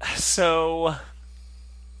 So...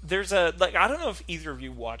 There's a... Like, I don't know if either of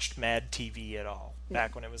you watched Mad TV at all,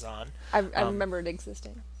 back when it was on. I remember it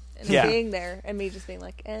existing. And Yeah. it being there, and me just being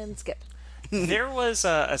like, and skip. There was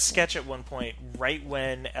a sketch at one point, right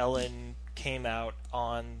when Ellen came out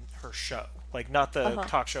on her show. Like, not the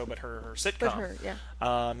talk show, but her sitcom. But her, yeah.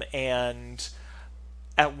 And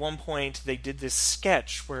at one point they did this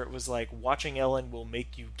sketch where it was like, watching Ellen will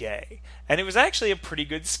make you gay. And it was actually a pretty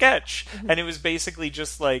good sketch. And it was basically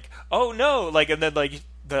just like, oh no, like, and then like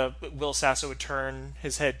the Will Sasso would turn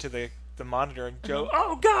his head to the monitor and go,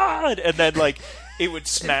 oh god, and then like it would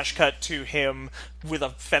smash cut to him with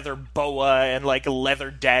a feather boa and like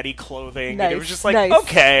leather daddy clothing. And it was just like,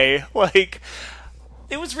 okay, like,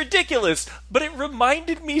 it was ridiculous, but it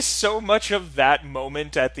reminded me so much of that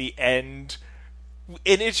moment at the end.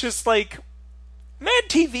 And it's just like, Mad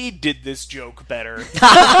TV did this joke better.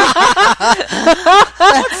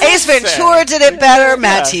 Ace Ventura did it better.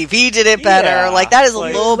 Mad TV did it better. Yeah. Like, that is a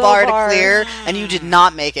Like, low low bar bar. to clear, and you did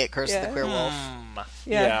not make it, Curse of the Yeah. Queer Wolf.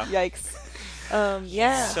 Yeah. Yikes.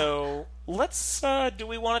 Yeah. So let's. Do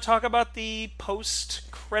we want to talk about the post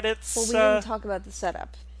credits? Well, we didn't talk about the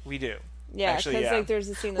setup. We do. Yeah, Actually, because yeah. like there's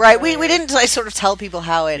a scene. Right, we didn't like sort of tell people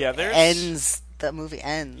how it Yeah, there's- ends. The movie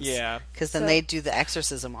ends. Yeah. Because then So- they do the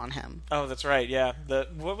exorcism on him. Oh, that's right. Yeah.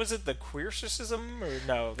 What was it? The queercercism or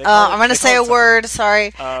no? They call I'm going to they say call a it word.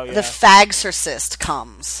 Sorry. Oh, yeah. The fagcercist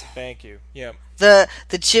comes. something. Thank you. Yeah. The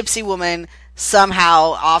gypsy woman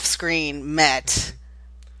somehow off screen met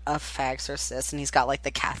a fagcercist, and he's got like the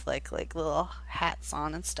Catholic like little hats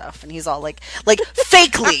on and stuff, and he's all like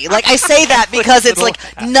fakely. Like, I say that because it's like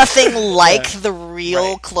nothing like the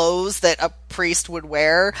real Right. clothes that a priest would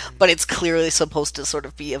wear, but it's clearly supposed to sort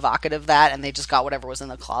of be evocative of that, and they just got whatever was in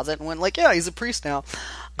the closet and went like, yeah, he's a priest now.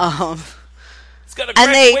 It's got a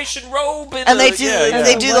And they- graduation robe And they do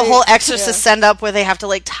they do the Like, whole exorcist yeah. send up where they have to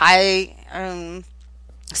like tie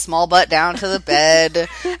small butt down to the bed,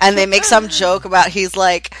 and they make some joke about he's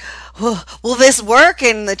like, will this work?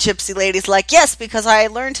 And the gypsy lady's like, yes, because I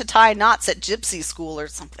learned to tie knots at gypsy school or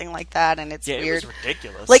something like that, and it's Yeah, weird. it was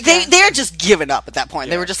ridiculous. Like they're just giving up at that point.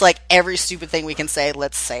 They Yeah. were just like, every stupid thing we can say,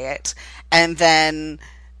 let's say it. And then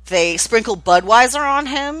they sprinkle Budweiser on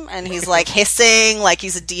him, and he's like hissing like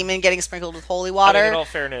he's a demon getting sprinkled with holy I water. mean, in all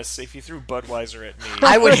fairness, if you threw Budweiser at me,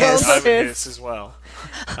 I would hiss. I would hiss as well.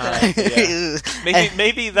 Yeah.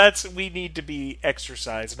 Maybe that's, we need to be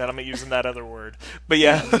exercised, and I'm not using that other word. But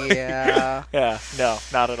yeah, Yeah. yeah, no,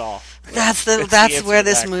 not at all. That's the that's answer where to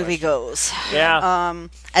this that movie question. goes. Yeah,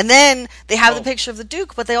 And then they have the Oh. picture of the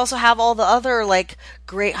Duke, but they also have all the other like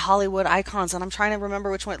great Hollywood icons, and I'm trying to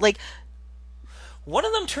remember which one. Like, one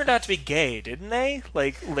of them turned out to be gay, didn't they?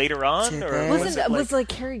 Like later on, Did or they? was Wasn't it like, was like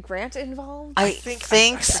Cary Grant involved? I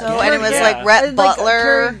think so, and it was yeah. like Rhett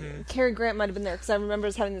Butler. Cary Grant might have been there because I remember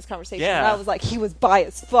us having this conversation. Yeah. And I was like, he was bi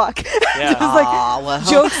as fuck. Yeah. It was like, Aw, well.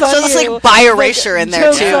 jokes on So there's you. like bi erasure in there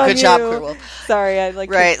jokes too. on Good job, you. Queer Wolf. Sorry, I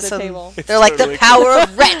like Right, kicked the so table. they're like, totally the power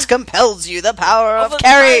of Rhett compels you, the power of the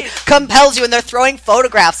Carrie knife. compels you, and they're throwing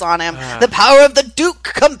photographs on him. The power of the Duke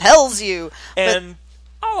compels you. And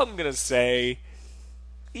all I'm gonna say,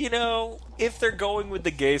 you know, if they're going with the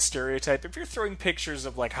gay stereotype, if you're throwing pictures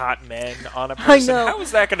of like hot men on a person, know. how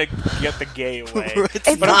is that gonna get the gay away?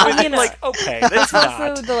 It's But not. I'm you know. like, okay, that's It's also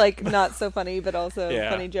not. the like not so funny, but also Yeah.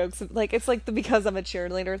 funny jokes. Like it's like the because I'm a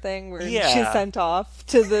cheerleader thing where Yeah. she's sent off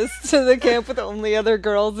to the camp with only other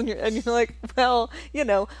girls, and you're like, well, you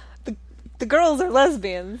know, the girls are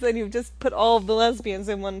lesbians, and you've just put all of the lesbians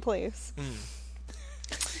in one place.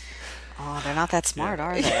 Oh, they're not that smart,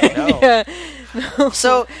 are they? No, Yeah.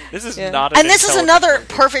 So, this is Yeah. not. An and this is intelligent another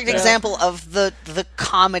movie. perfect example of the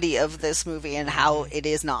comedy of this movie and how it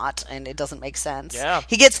is not, and it doesn't make sense. Yeah.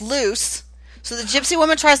 He gets loose, so the gypsy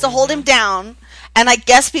woman tries to hold him down, and I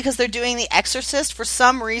guess because they're doing The Exorcist, for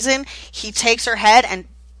some reason, he takes her head and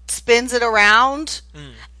spins it around,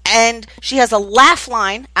 and she has a laugh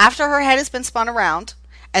line after her head has been spun around,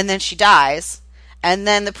 and then she dies, and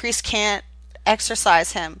then the priest can't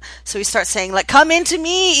exorcise him, so he starts saying like, come into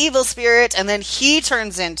me, evil spirit, and then he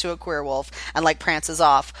turns into a queer wolf and like prances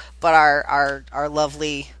off, but our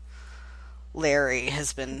lovely Larry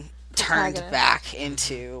has been turned Protagonist. back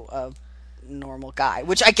into a normal guy,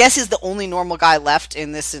 which I guess is the only normal guy left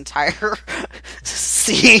in this entire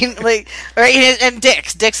scene. Like, right, and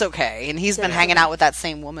Dick's okay, and he's been hanging out with that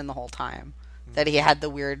same woman the whole time that he had the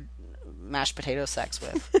weird mashed potato sex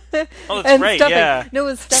with. Oh, that's And right. stuffing. Yeah. No, it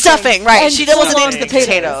was Stuffing, right. And She wasn't full-on into the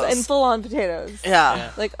potatoes. And full on potatoes.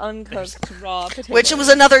 Yeah. Like uncooked raw potatoes. Which was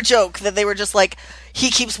another joke that they were just like,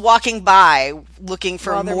 he keeps walking by looking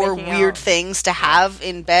for While they're more making weird out. things to have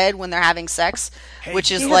in bed when they're having sex, which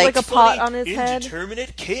is He has, like, like, a pot on his head.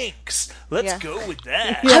 Indeterminate kinks. Let's Yeah. go with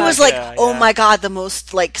that. I was like, Yeah, oh yeah. my god, the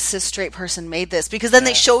most like cis straight person made this, because then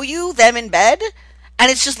they show you them in bed, and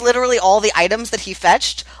it's just literally all the items that he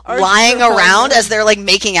fetched Are lying still on around them. as they're like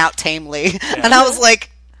making out tamely, and I was like,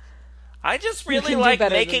 I just can really do like better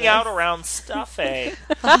than making this." out around stuffing.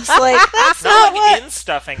 It's like that's Not not like what. in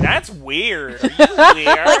stuffing. That's weird. Are you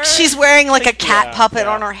weird? Like she's wearing like a cat Yeah, puppet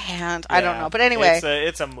yeah. on her hand. I don't Yeah. know, but anyway,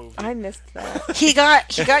 it's a movie. I missed that. he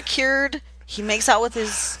got cured. He makes out with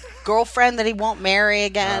his girlfriend that he won't marry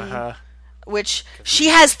again, Uh-huh. which she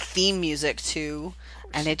has theme music too,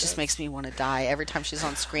 and it just makes me want to die every time she's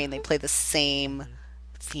on screen. They play the same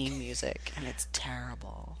theme music, and it's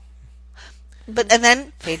terrible. But and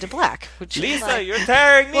then fade to black, which is Lisa, like- you're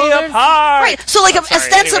tearing me Well, there's- apart. right. So like I'm sorry,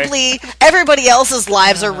 ostensibly everybody else's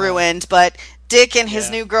lives are ruined, but Dick and his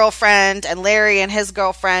Yeah. new girlfriend and Larry and his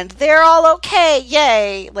girlfriend, they're all okay.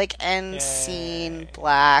 Yay! Like end scene,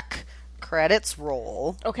 black credits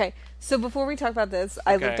roll. Okay, so before we talk about this,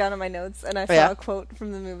 I Okay. looked down at my notes and I saw Yeah. a quote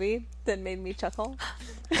from the movie that made me chuckle.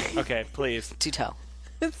 Okay, please. Do tell.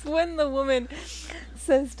 It's when the woman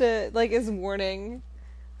says to, like, is warning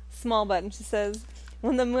Small Butt, and she says,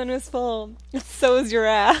 "When the moon is full, so is your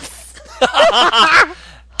ass."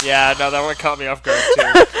 Yeah, no, that one caught me off guard too.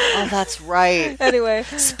 Oh, that's right. Anyway,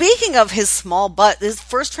 Speaking of his small butt, his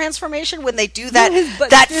first transformation when they do that his butt-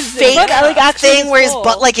 that his fake butt, like, actually thing is where his full.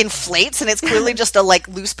 butt like inflates and it's clearly just a like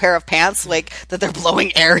loose pair of pants like that they're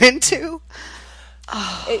blowing air into.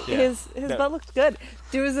 his No. butt looked good.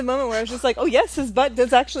 There was a moment where I was just like, "Oh yes, his butt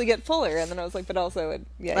does actually get fuller," and then I was like, "But also,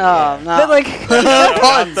 yeah." Oh no! But like, No,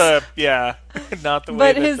 not the not the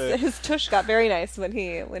way but that his tush got very nice when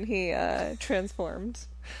he transformed.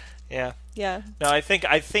 yeah. Yeah. No, I think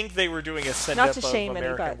they were doing a send Not up to of shame any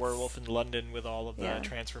American butts. Werewolf in London with all of the Yeah.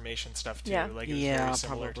 transformation stuff too. Yeah. Like it was Yeah, very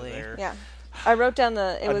similar probably. to their Yeah. I wrote down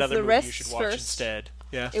it was another the movie you wrists should watch first. instead.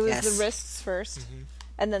 Yeah. It was Yes. the wrists 1st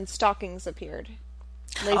and then stockings appeared.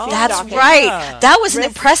 Lacy That's stockings. right. Yeah. That was an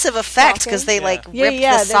Wrist impressive effect because they stockings. like Yeah, ripped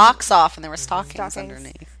yeah, the then- socks off and there were stockings, Stockings.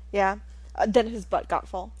 underneath. Yeah. Then his butt got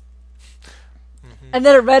full. And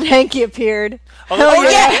then a red hanky appeared. Oh, Hell Oh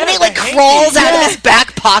yeah, and he like hanky. crawls out of his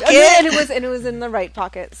back pocket. And it was in the right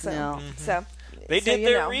pocket. So Yeah. so They so did you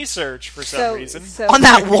their know. research for some So- reason. so- On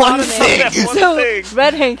that one bottoming. thing. That one So thing.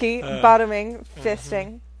 red hanky, bottoming,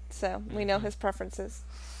 fisting. So we know his preferences.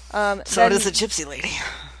 So then- does the gypsy lady.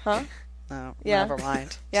 Huh? No, Yeah. never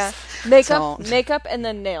mind. Yeah, Don't. makeup, and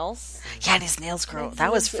then nails. Yeah, and his nails grow. That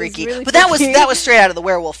It was was freaky. really But that freaky. was straight out of the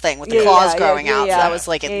werewolf thing with the Yeah, claws yeah, growing yeah, out. yeah. So that was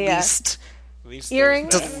like at Yeah, yeah. least At least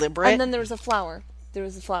Earrings, there's that. deliberate. and then there was a flower. There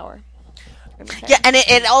was a flower. Yeah, and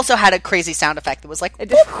it also had a crazy sound effect that was like. It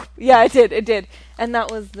did. Yeah, it did, and that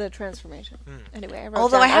was the transformation. Anyway, I wrote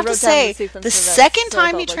Although down, I have to wrote down say, sequence the of events, second so I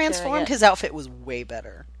time felt he like sharing transformed, it. his outfit was way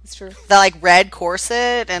better. It's true. The like red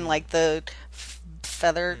corset and like the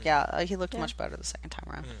feather. Yeah, he looked much better the second time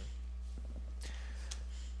around.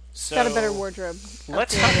 So, Got a better wardrobe.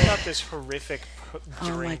 Let's talk about this horrific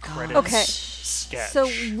during God. credits Okay. sketch. So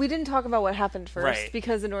we didn't talk about what happened first Right.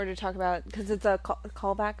 because in order to talk about because it's a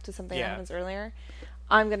callback to something Yeah. that happens earlier.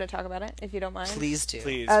 I'm going to talk about it if you don't mind. Please do.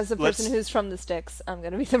 Please, As a person let's, who's from the sticks, I'm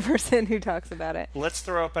going to be the person who talks about it. let's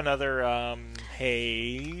throw up another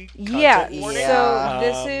hey Yeah. content warning. Yeah. So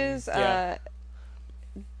this is yeah.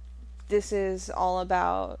 this is all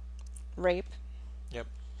about rape. Yep.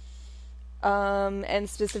 And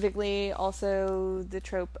specifically also the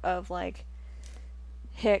trope of like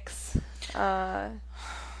Hicks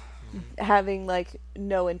having like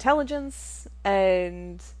no intelligence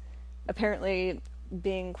and apparently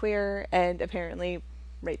being queer and apparently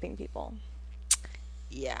raping people.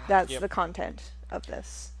 Yeah. That's Yep. the content of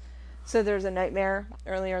this. So there's a nightmare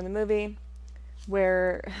earlier in the movie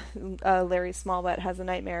where Larry Smallbutt has a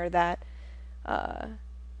nightmare that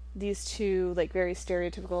these two like very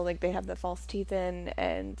stereotypical, like they have the false teeth in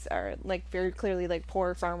and are like very clearly like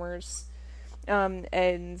poor farmers, and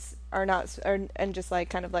are not and just like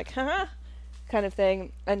kind of like haha kind of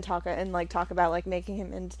thing and talk about like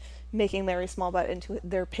making Larry Smallbutt into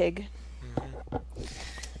their pig.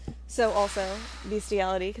 So also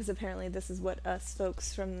bestiality, because apparently this is what us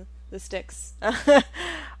folks from the sticks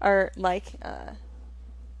are like.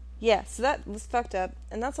 Yeah, so that was fucked up,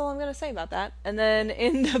 and that's all I'm gonna say about that. And then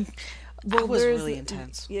in the That was there's- really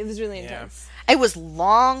intense. It was really Yeah. intense. It was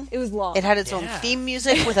long. It was long. It had its own Yeah. theme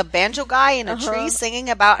music with a banjo guy in a tree singing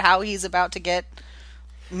about how he's about to get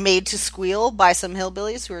made to squeal by some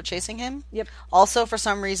hillbillies who are chasing him. Yep. Also, for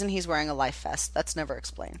some reason, he's wearing a life vest. That's never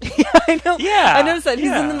explained. I know. Yeah, I noticed that he's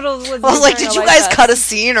yeah. in the middle of the woods. I was he's like, wearing did a you life guys vest. cut a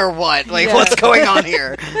scene or what? Like, Yeah. what's going on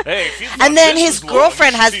here? Hey, if you thought And then this his was long,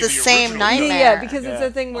 girlfriend you has should the see same original. nightmare. Yeah, because Yeah. it's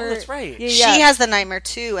a thing Oh, where that's right. Yeah, She yeah. has the nightmare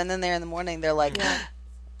too, and then there in the morning, they're like, Yeah.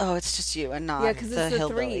 "Oh, it's just you and not Yeah, because the it's the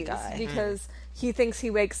hillbilly threes. guy." Because he thinks he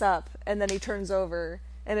wakes up and then he turns over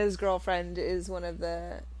and his girlfriend is one of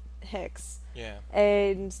the Hicks. Yeah.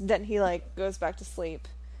 And then he like goes back to sleep,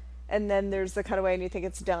 And then there's the cutaway, and you think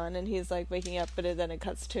it's done, and he's like waking up, but then it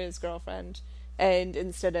cuts to his girlfriend, and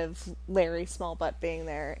instead of Larry Smallbutt being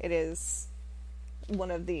there, it is one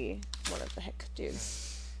of the hick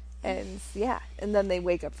dudes, and and then they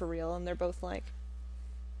wake up for real, and they're both like,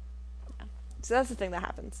 so that's the thing that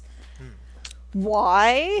happens.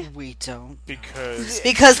 Why? We don't.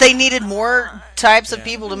 Because they needed more types of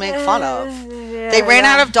people to make fun of. They ran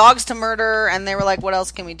out of dogs to murder, and they were like, what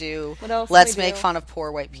else can we do? What else can Let's we make do?" fun of poor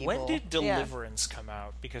white people. when did Deliverance come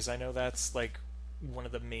out? Because I know that's like one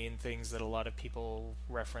of the main things that a lot of people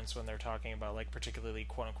reference when they're talking about, like, particularly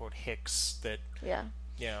quote-unquote hicks that, Yeah.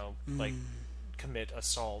 you know, like, commit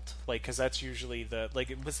assault. Like, because that's usually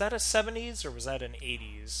was that a 70s or was that an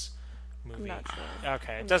 80s movie? I'm not sure.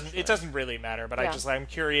 Okay, I'm it not doesn't sure. it doesn't really matter, but Yeah. I'm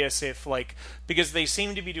curious if, like, because they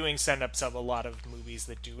seem to be doing send-ups of a lot of movies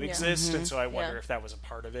that do exist, and so I wonder Yeah. if that was a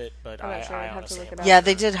part of it, but I'm not sure. I I'd have to honestly look am it not up. Yeah, sure.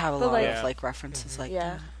 they did have a But, lot like- of like references like Yeah.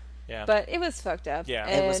 that. Yeah. But it was fucked up. Yeah.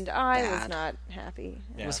 And It was I was bad. not happy.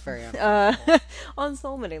 Yeah. It was very On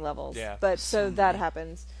so many levels. Yeah. But so that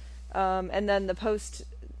happens. And then the post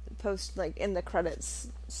like in the credits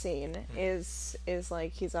scene is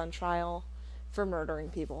like he's on trial for murdering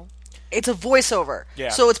people. It's a voiceover. Yeah.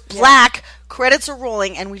 So it's black, credits are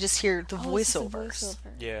rolling, and we just hear the Oh, it's just a voiceovers.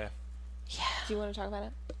 voiceover. Yeah. Do you want to talk about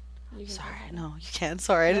it? You can Sorry, talk about it. no, you can.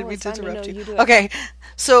 Sorry, I didn't mean it's to fine. No, interrupt no, you. you do it. Okay,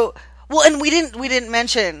 so and we didn't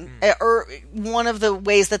mention, or one of the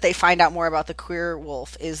ways that they find out more about the queer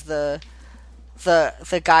wolf is the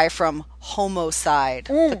guy from Homicide,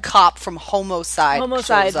 the cop from Homicide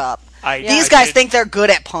Homicide. shows up. I These guys did- think they're good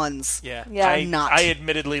at puns. Yeah, Yeah. I, Not. I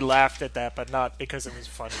admittedly laughed at that, but not because it was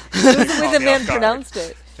funny. It was the way the man pronounced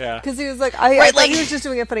it. Yeah. Because he was like, I Right, thought like- he was just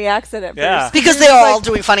doing a funny accent at Yeah. first. Because He they're was all like-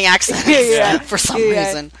 doing funny accents Yeah. for some Yeah.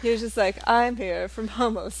 reason. He was just like, I'm here from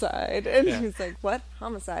Homicide. And Yeah. he was like, what?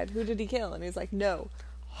 Homicide? Who did he kill? And he's like, no.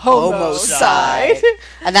 Homicide.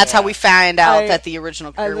 And that's how we find out I- that the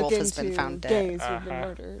original I queer look wolf has into been found dead. gays who've been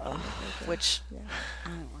murdered. Which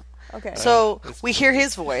Okay. So we hear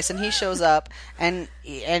his voice, and he shows up, and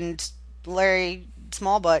Larry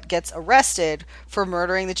Smallbutt gets arrested for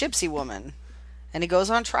murdering the gypsy woman. And he goes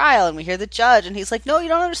on trial, and we hear the judge, and he's like, no, you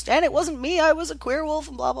don't understand, it wasn't me, I was a queer wolf,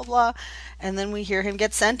 and blah, blah, blah. And then we hear him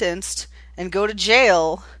get sentenced and go to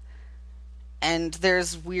jail, and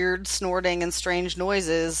there's weird snorting and strange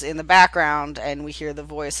noises in the background, and we hear the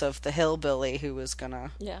voice of the hillbilly who was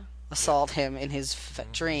gonna Yeah. assault him in his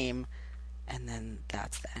dream, and then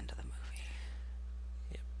that's the end of the movie.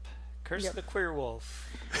 Curse of the Queer Wolf.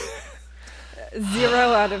 0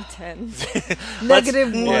 out of 10. Let's-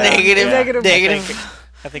 Negative 1. Yeah. Negative.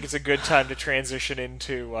 I think it's a good time to transition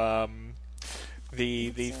into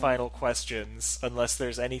the final questions, unless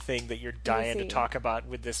there's anything that you're dying to see. talk about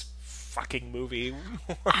with this fucking movie.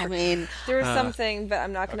 I mean, There is something, but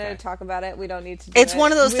I'm not going to okay. talk about it. We don't need to do It's it.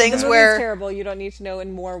 one of those The things movie's where- terrible. You don't need to know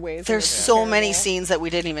in more ways. than there's it's so many terrible. scenes that we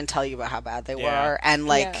didn't even tell you about how bad they Yeah. were, and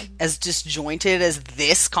like Yeah. as disjointed as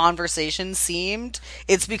this conversation seemed,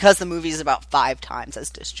 it's because the movie is about 5 times as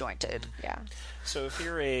disjointed. Yeah. So if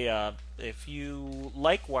you're if you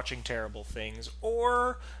like watching terrible things,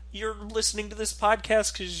 or you're listening to this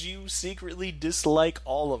podcast because you secretly dislike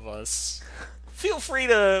all of us, feel free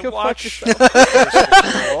to Go fuck watch. yourself.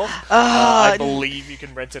 I believe you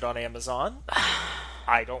can rent it on Amazon.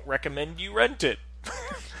 I don't recommend you rent it.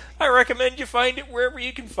 I recommend you find it wherever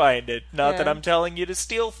you can find it. Not that Yeah. I'm telling you to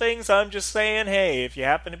steal things. I'm just saying, hey, if you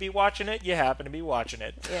happen to be watching it, you happen to be watching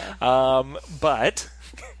it. Yeah. But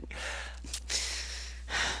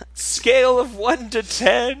scale of 1 to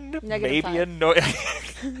 10, Negative maybe a noise.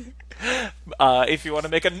 If you want to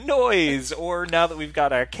make a noise, or now that we've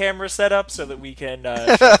got our camera set up so that we can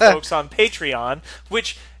show folks on Patreon,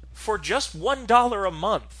 which for just $1 a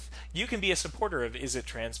month, you can be a supporter of Is It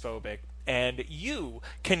Transphobic, and you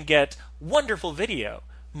can get wonderful video,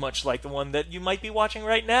 much like the one that you might be watching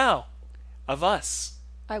right now, of us.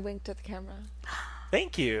 I winked at the camera.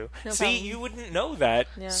 Thank you. No See, problem. you wouldn't know that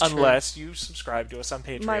Yeah. It's unless you subscribe to us on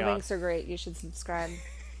Patreon. My winks are great. You should subscribe.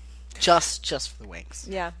 Just for the wings.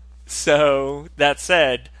 Yeah. So, that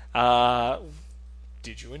said,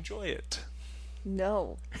 did you enjoy it?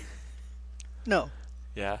 No. No.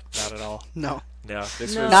 Yeah, not at all. No. No,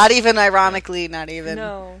 this No. was... Not even ironically, not even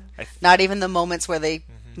No. not even the moments where they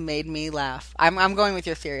made me laugh. I'm going with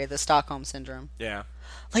your theory, the Stockholm syndrome. Yeah.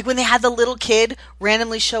 Like when they had the little kid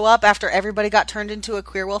randomly show up after everybody got turned into a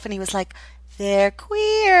queer wolf, and he was like, "They're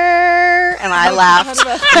queer," and I laughed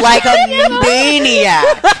like a maniac.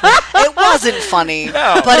 It wasn't funny,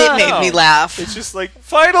 No, but it made no. me laugh. It's just like,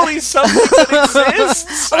 finally something that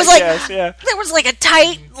exists! I was like, guess, yeah. there was like a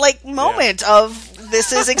tight moment of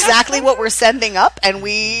this is exactly what we're sending up, and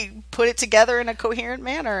we put it together in a coherent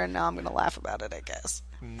manner, and now I'm going to laugh about it, I guess.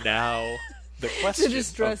 Now, the The question.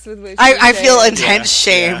 distress with which I you feel say it. intense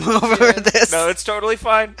shame over this. No, it's totally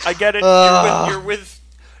fine. I get it.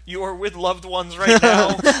 You are with loved ones right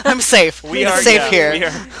now. I'm safe. We It's are safe yeah, here. we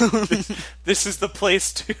are- this is the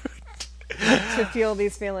place to. To feel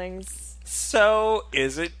these feelings. So,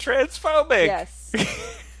 is it transphobic? Yes.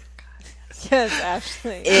 Yes,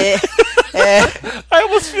 Ashley. I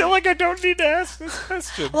almost feel like I don't need to ask this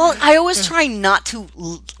question. Well, I always try not to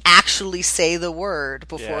actually say the word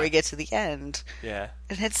before Yeah. we get to the end. Yeah.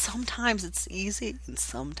 And sometimes it's easy, and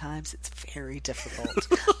sometimes it's very difficult.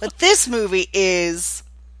 But this movie is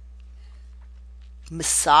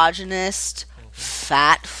misogynist,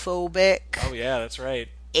 fat phobic, Oh yeah, that's right.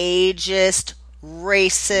 ageist,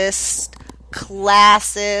 racist,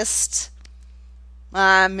 classist.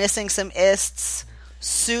 I'm missing some ists.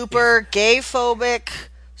 Super gay phobic,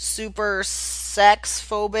 super sex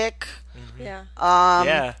phobic, Yeah.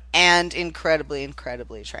 Yeah. and incredibly,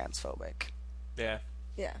 incredibly transphobic. Yeah.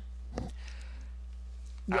 Yeah.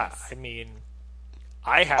 I mean,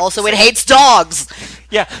 I have. Also, to it say- hates dogs.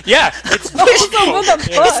 Yeah. It's.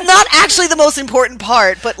 It's not actually the most important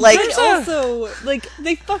part, but like, But also, like,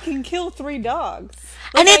 they fucking kill 3 dogs.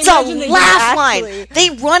 and Like, it's I a imagine they do laugh line. actually- They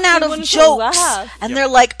run out They of want us to jokes, laugh. and they're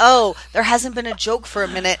like, "Oh, there hasn't been a joke for a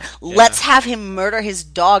minute. Let's have him murder his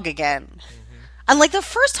dog again." And like the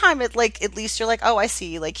first time, at least you're like, "Oh, I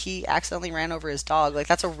see." Like he accidentally ran over his dog. Like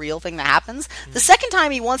that's a real thing that happens. The second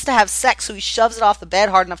time, he wants to have sex, so he shoves it off the bed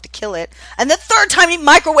hard enough to kill it. And the third time, he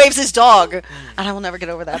microwaves his dog. And I will never get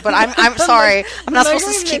over that. But I'm sorry. I'm not supposed to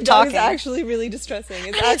Microwave keep the dog talking. is actually really distressing. It's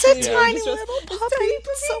And it's a actually very tiny distressing. little It's puppy. tiny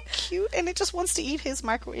It's so cute, and it just wants to eat his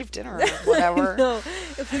microwave dinner or puppy. whatever. No,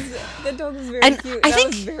 the dog was very And cute. I and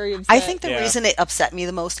think was very upset. I think the Yeah. reason it upset me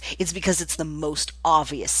the most is because it's the most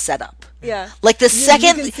obvious setup. yeah. Like the You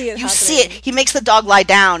second can see it you see it, happening. he makes the dog lie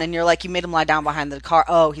down, and you're like, you made him lie down behind the car.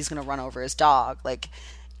 Oh, he's gonna run over his dog. Like,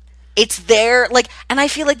 it's there. Like, and I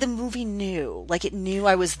feel like the movie knew. Like, it knew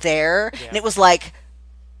I was there, and it was like,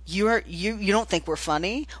 you don't think we're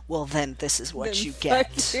funny? Well, then this is what Then you fuck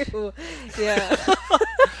get. you. Yeah.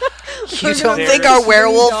 You don't There think is our three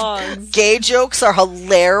werewolf dogs. gay jokes are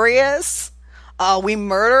hilarious? We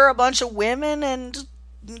murder a bunch of women and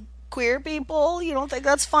queer people. You don't think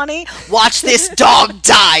that's funny? Watch this dog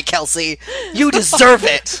die, Kelsey. You deserve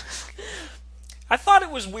it. I thought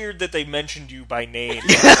it was weird that they mentioned you by name,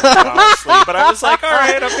 honestly, but I was like, all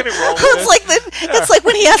right, I'm gonna roll with it. It's like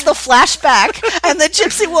when he has the flashback and the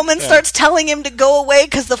gypsy woman starts telling him to go away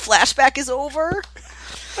because the flashback is over.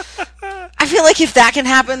 I feel like if that can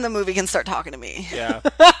happen, the movie can start talking to me. Yeah.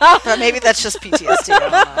 But maybe that's just PTSD.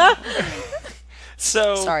 I don't know.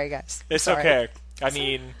 So Sorry, guys. It's Sorry. okay. I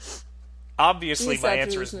mean, obviously, You my sat through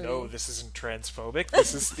answer this is no. movie. This isn't transphobic.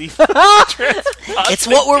 This is the It's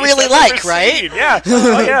what we're really like, right? Yeah.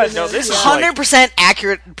 Oh yeah. No, this is like 100%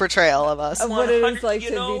 accurate portrayal of us. Of what it is 100 like you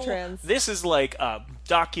to know, be trans. This is like a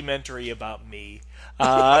documentary about me.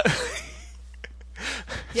 Yeah,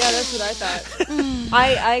 that's what I thought.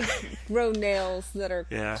 I grow nails that are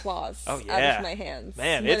Yeah. claws Oh, out yeah. of my hands.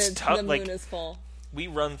 Man, when it's tough, The like- moon is full. We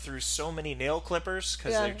run through so many nail clippers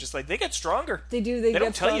because Yeah. they're just like they get stronger. They do. They get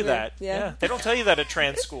don't tell you stronger. that. Yeah. They don't tell you that at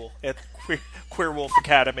trans school at Queer Wolf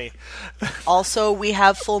Academy. Also, we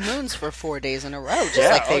have full moons for 4 days in a row, just Yeah,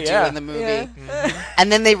 like they oh, do yeah. in the movie. Yeah. And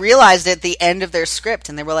then they realized at the end of their script,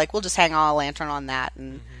 and they were like, "We'll just hang on a lantern on that."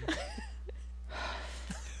 And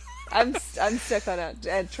I'm stuck on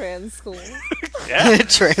at trans school. Yeah.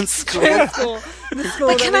 trans school. Trans school, the school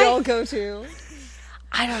But that can we I- all go to.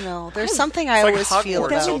 I don't know. There's something I Like always feel Hogwarts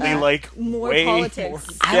about will be that. like More way politics. more.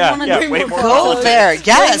 I yeah, wanna yeah, way way more more Go politics. there,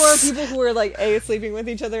 yes. Way more people who are like A, sleeping with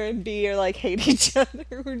each other, and B, are like hate each other.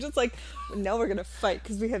 We're just like, now we're gonna fight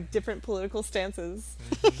because we have different political stances.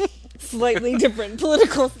 Slightly different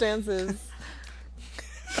political stances.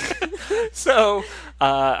 So,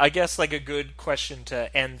 I guess like a good question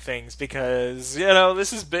to end things because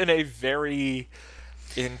this has been a very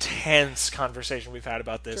intense conversation we've had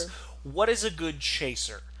about this. Sure. What is a good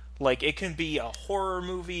chaser? Like, it can be a horror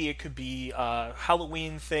movie, it could be a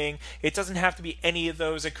Halloween thing. It doesn't have to be any of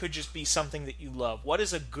those. It could just be something that you love. What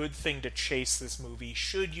is a good thing to chase this movie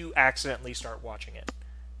should you accidentally start watching it?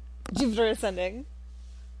 Jupiter Ascending.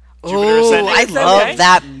 Jupiter Oh, Ascending? I love Okay.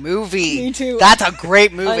 that movie. Me too. That's a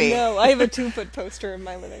great movie. I know. I have a 2-foot poster in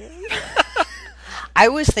my living room. I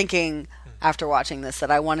was thinking after watching this that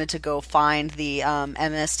I wanted to go find the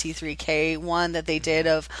MST3K one that they did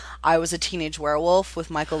of I Was a Teenage Werewolf with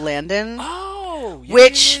Michael Landon, Oh, yeah,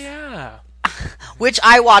 Which- yeah. which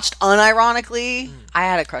I watched unironically. I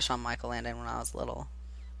had a crush on Michael Landon when I was little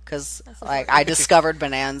because like I discovered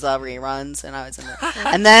Bonanza reruns, and I was in there.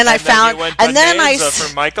 And then And then you went Bonanza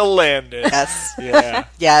for Michael Landon. Yes. Yeah.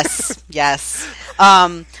 Yes.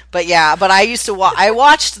 But I used to I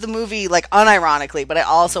watched the movie like unironically, but I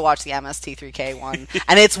also watched the MST3K one,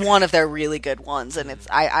 and it's one of their really good ones, and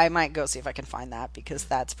I might go see if I can find that because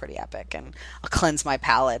that's pretty epic, and I'll cleanse my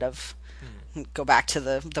palate of go back to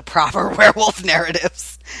the proper werewolf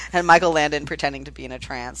narratives, and Michael Landon pretending to be in a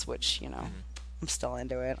trance, which I'm still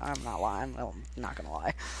into it. I'm not lying. I'm not gonna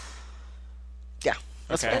lie. Yeah.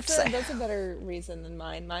 That's what I have to say. That's a better reason than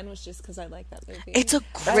mine. Mine was just because I like that movie. It's a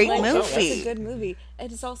great movie. It's a good movie.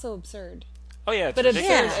 And it's also absurd. Oh yeah, it's But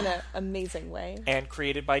ridiculous. absurd in an amazing way. And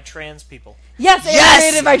created by trans people. Yes,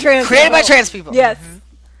 created by trans Created people. by trans people. Yes.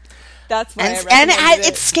 That's why I recommended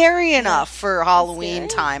it's scary enough for Halloween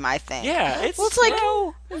scary. time, I think. Yeah, it's like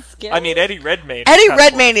It's scary. I mean, Eddie Redmayne. Eddie kinda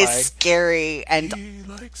Redmayne is horrifying. scary, and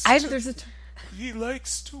there's a He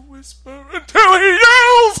likes to whisper until he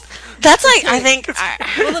yells. that's like I think.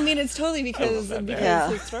 well, I mean, it's totally because that band. Yeah.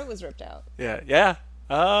 his throat was ripped out. Yeah.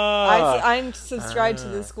 I'm subscribed to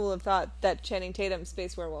the school of thought that Channing Tatum,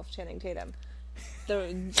 Space Werewolf Channing Tatum.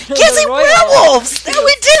 Kissing werewolves! We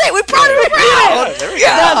did it! We brought it around! Yeah, there we go.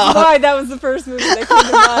 That's why that was the first movie that came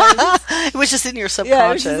to mind. It was just in your Yeah,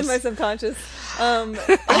 it was subconscious. just in my subconscious.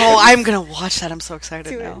 Oh, I'm gonna watch that. I'm so excited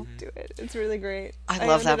Do now. it. Do it. It's really great. I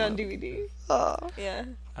love own that it on movie. DVD. Oh. Yeah.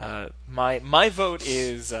 My vote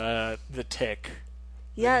is The Tick.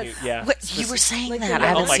 The Yes. new- yeah. Wait, you were saying Like that. the- I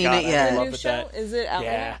haven't Oh my seen God, it I yet. love The new it show? that- Is it out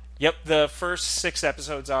Yeah. yet? Yep. The first 6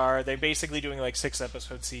 episodes are. They're basically doing like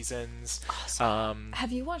 6-episode seasons.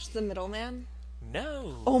 Have you watched The Middleman?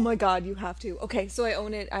 No. Oh my god, you have to. Okay, so I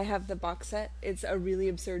own it. I have the box set. It's a really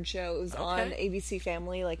absurd show. It was on ABC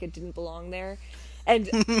Family, like it didn't belong there. And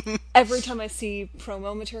every time I see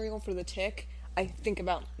promo material for The Tick, I think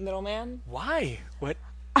about Middleman. Why? What?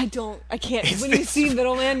 I can't. When you see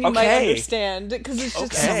Middleman, you might Okay. understand. Because it's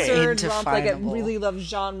just Okay. absurd romp. Like, it Indefinable. really loves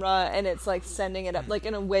genre, and it's, like, sending it up, like,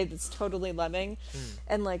 in a way that's totally loving.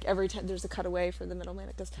 And, like, every time there's a cutaway for the Middleman,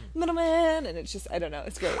 it goes, Middleman! And it's just, I don't know,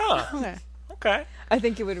 it's great. Huh. Okay. I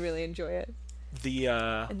think you would really enjoy it. The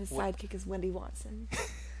And his sidekick is Wendy Watson.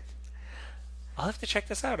 I'll have to check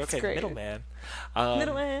this out. Okay, great. Middleman.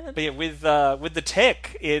 Middleman. But yeah, with The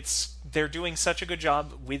Tick, they're doing such a good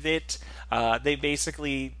job with it. They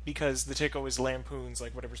basically, because The Tick always lampoons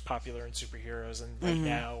like whatever's popular in superheroes, and right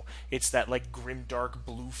now it's that like grim dark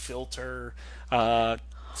blue filter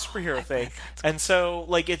superhero thing, and so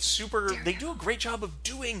like it's super. They do a great job of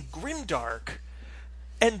doing grim dark,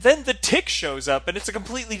 and then The Tick shows up, and it's a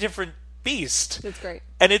completely different beast. It's great.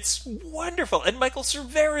 And it's wonderful. And Michael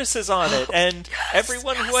Cerveris is on it. And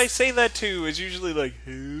everyone who I say that to is usually like,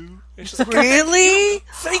 who? It's just like, Really?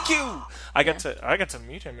 Thank you. I got to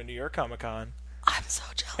meet him in New York Comic Con, I'm so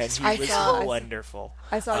jealous. and he was saw- wonderful.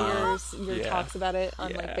 I saw your yeah. talks about it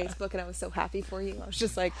on like Yeah. Facebook, and I was so happy for you. I was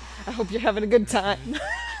just like, I hope you're having a good time.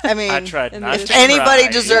 I mean, I tried and not if to anybody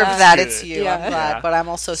cry. deserves Yeah. that, Good. it's you. Yeah. I'm glad, Yeah. but I'm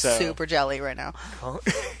also So- super jelly right now. All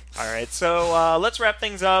right, so let's wrap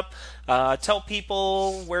things up. Tell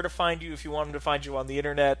people where to find you if you want them to find you on the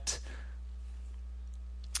internet.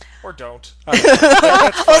 Or don't. I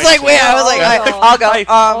was like, wait, I was like, I'll go.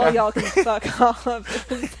 All y'all can fuck off.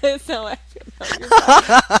 That's how I feel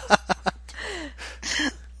about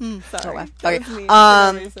you. Sorry. Okay. That was me for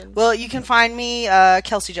no reason. Well, you can find me,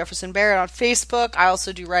 Kelsey Jefferson Barrett, on Facebook. I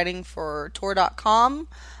also do writing for Tor.com.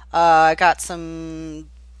 I got some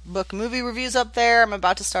book and movie reviews up there. I'm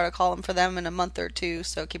about to start a column for them in a month or two,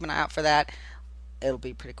 so keep an eye out for that. It'll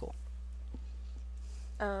be pretty cool.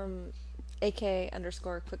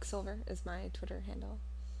 AK_Quicksilver is my Twitter handle.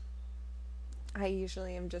 I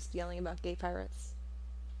usually am just yelling about gay pirates.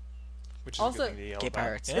 Which is Also- a good thing to yell Gay about.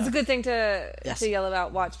 pirates. Yeah. It's a good thing to Yes. yell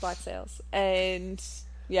about. Watch Black Sails, and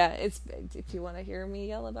yeah, it's if you want to hear me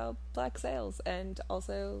yell about Black Sails and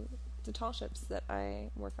also the tall ships that I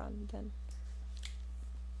work on, then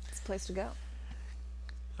it's a place to go.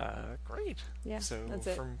 Great. Yeah, So that's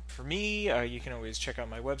it. for me, you can always check out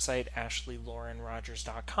my website,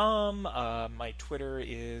 ashleylaurenrogers.com. My Twitter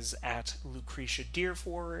is at Lucretia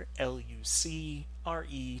Dearfor,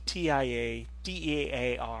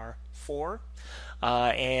 LUCRETIADEAR 4.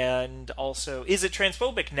 And also, Is It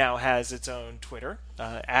Transphobic now has its own Twitter,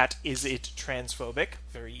 at Is It Transphobic.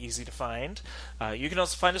 Very easy to find. You can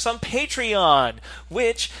also find us on Patreon,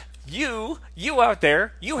 which you out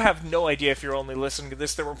there, you have no idea if you're only listening to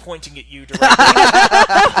this that we're pointing at you directly.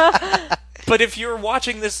 But if you're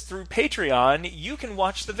watching this through Patreon, you can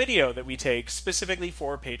watch the video that we take specifically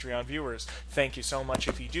for Patreon viewers. Thank you so much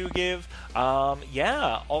if you do give.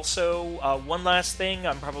 Also, one last thing.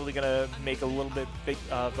 I'm probably going to make a little bit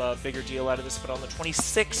of a bigger deal out of this, but on the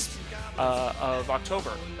 26th of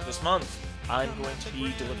October, this month, I'm going to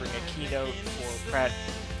be delivering a keynote for Pratt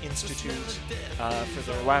Institute for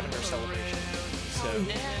their Lavender celebration. So,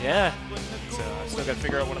 yeah. So I still got to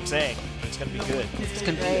figure out what I'm saying. It's going to be good. It's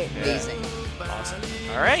going to be amazing. Awesome.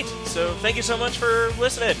 All right. So thank you so much for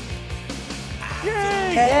listening.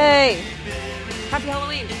 Yay! Hey! Happy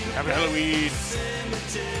Halloween. Happy Halloween.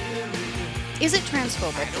 Is It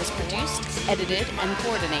Transphobic was produced, edited, and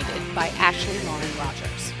coordinated by Ashley Lauren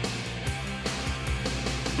Rogers.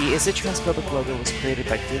 The Is It Transphobic logo was created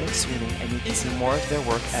by Felix Sweeney, and you can see more of their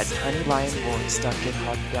work at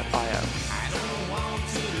tinylionlords.github.io.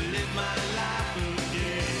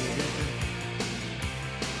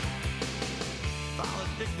 Fall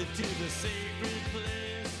addicted to the sacred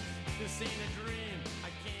place. This ain't a dream.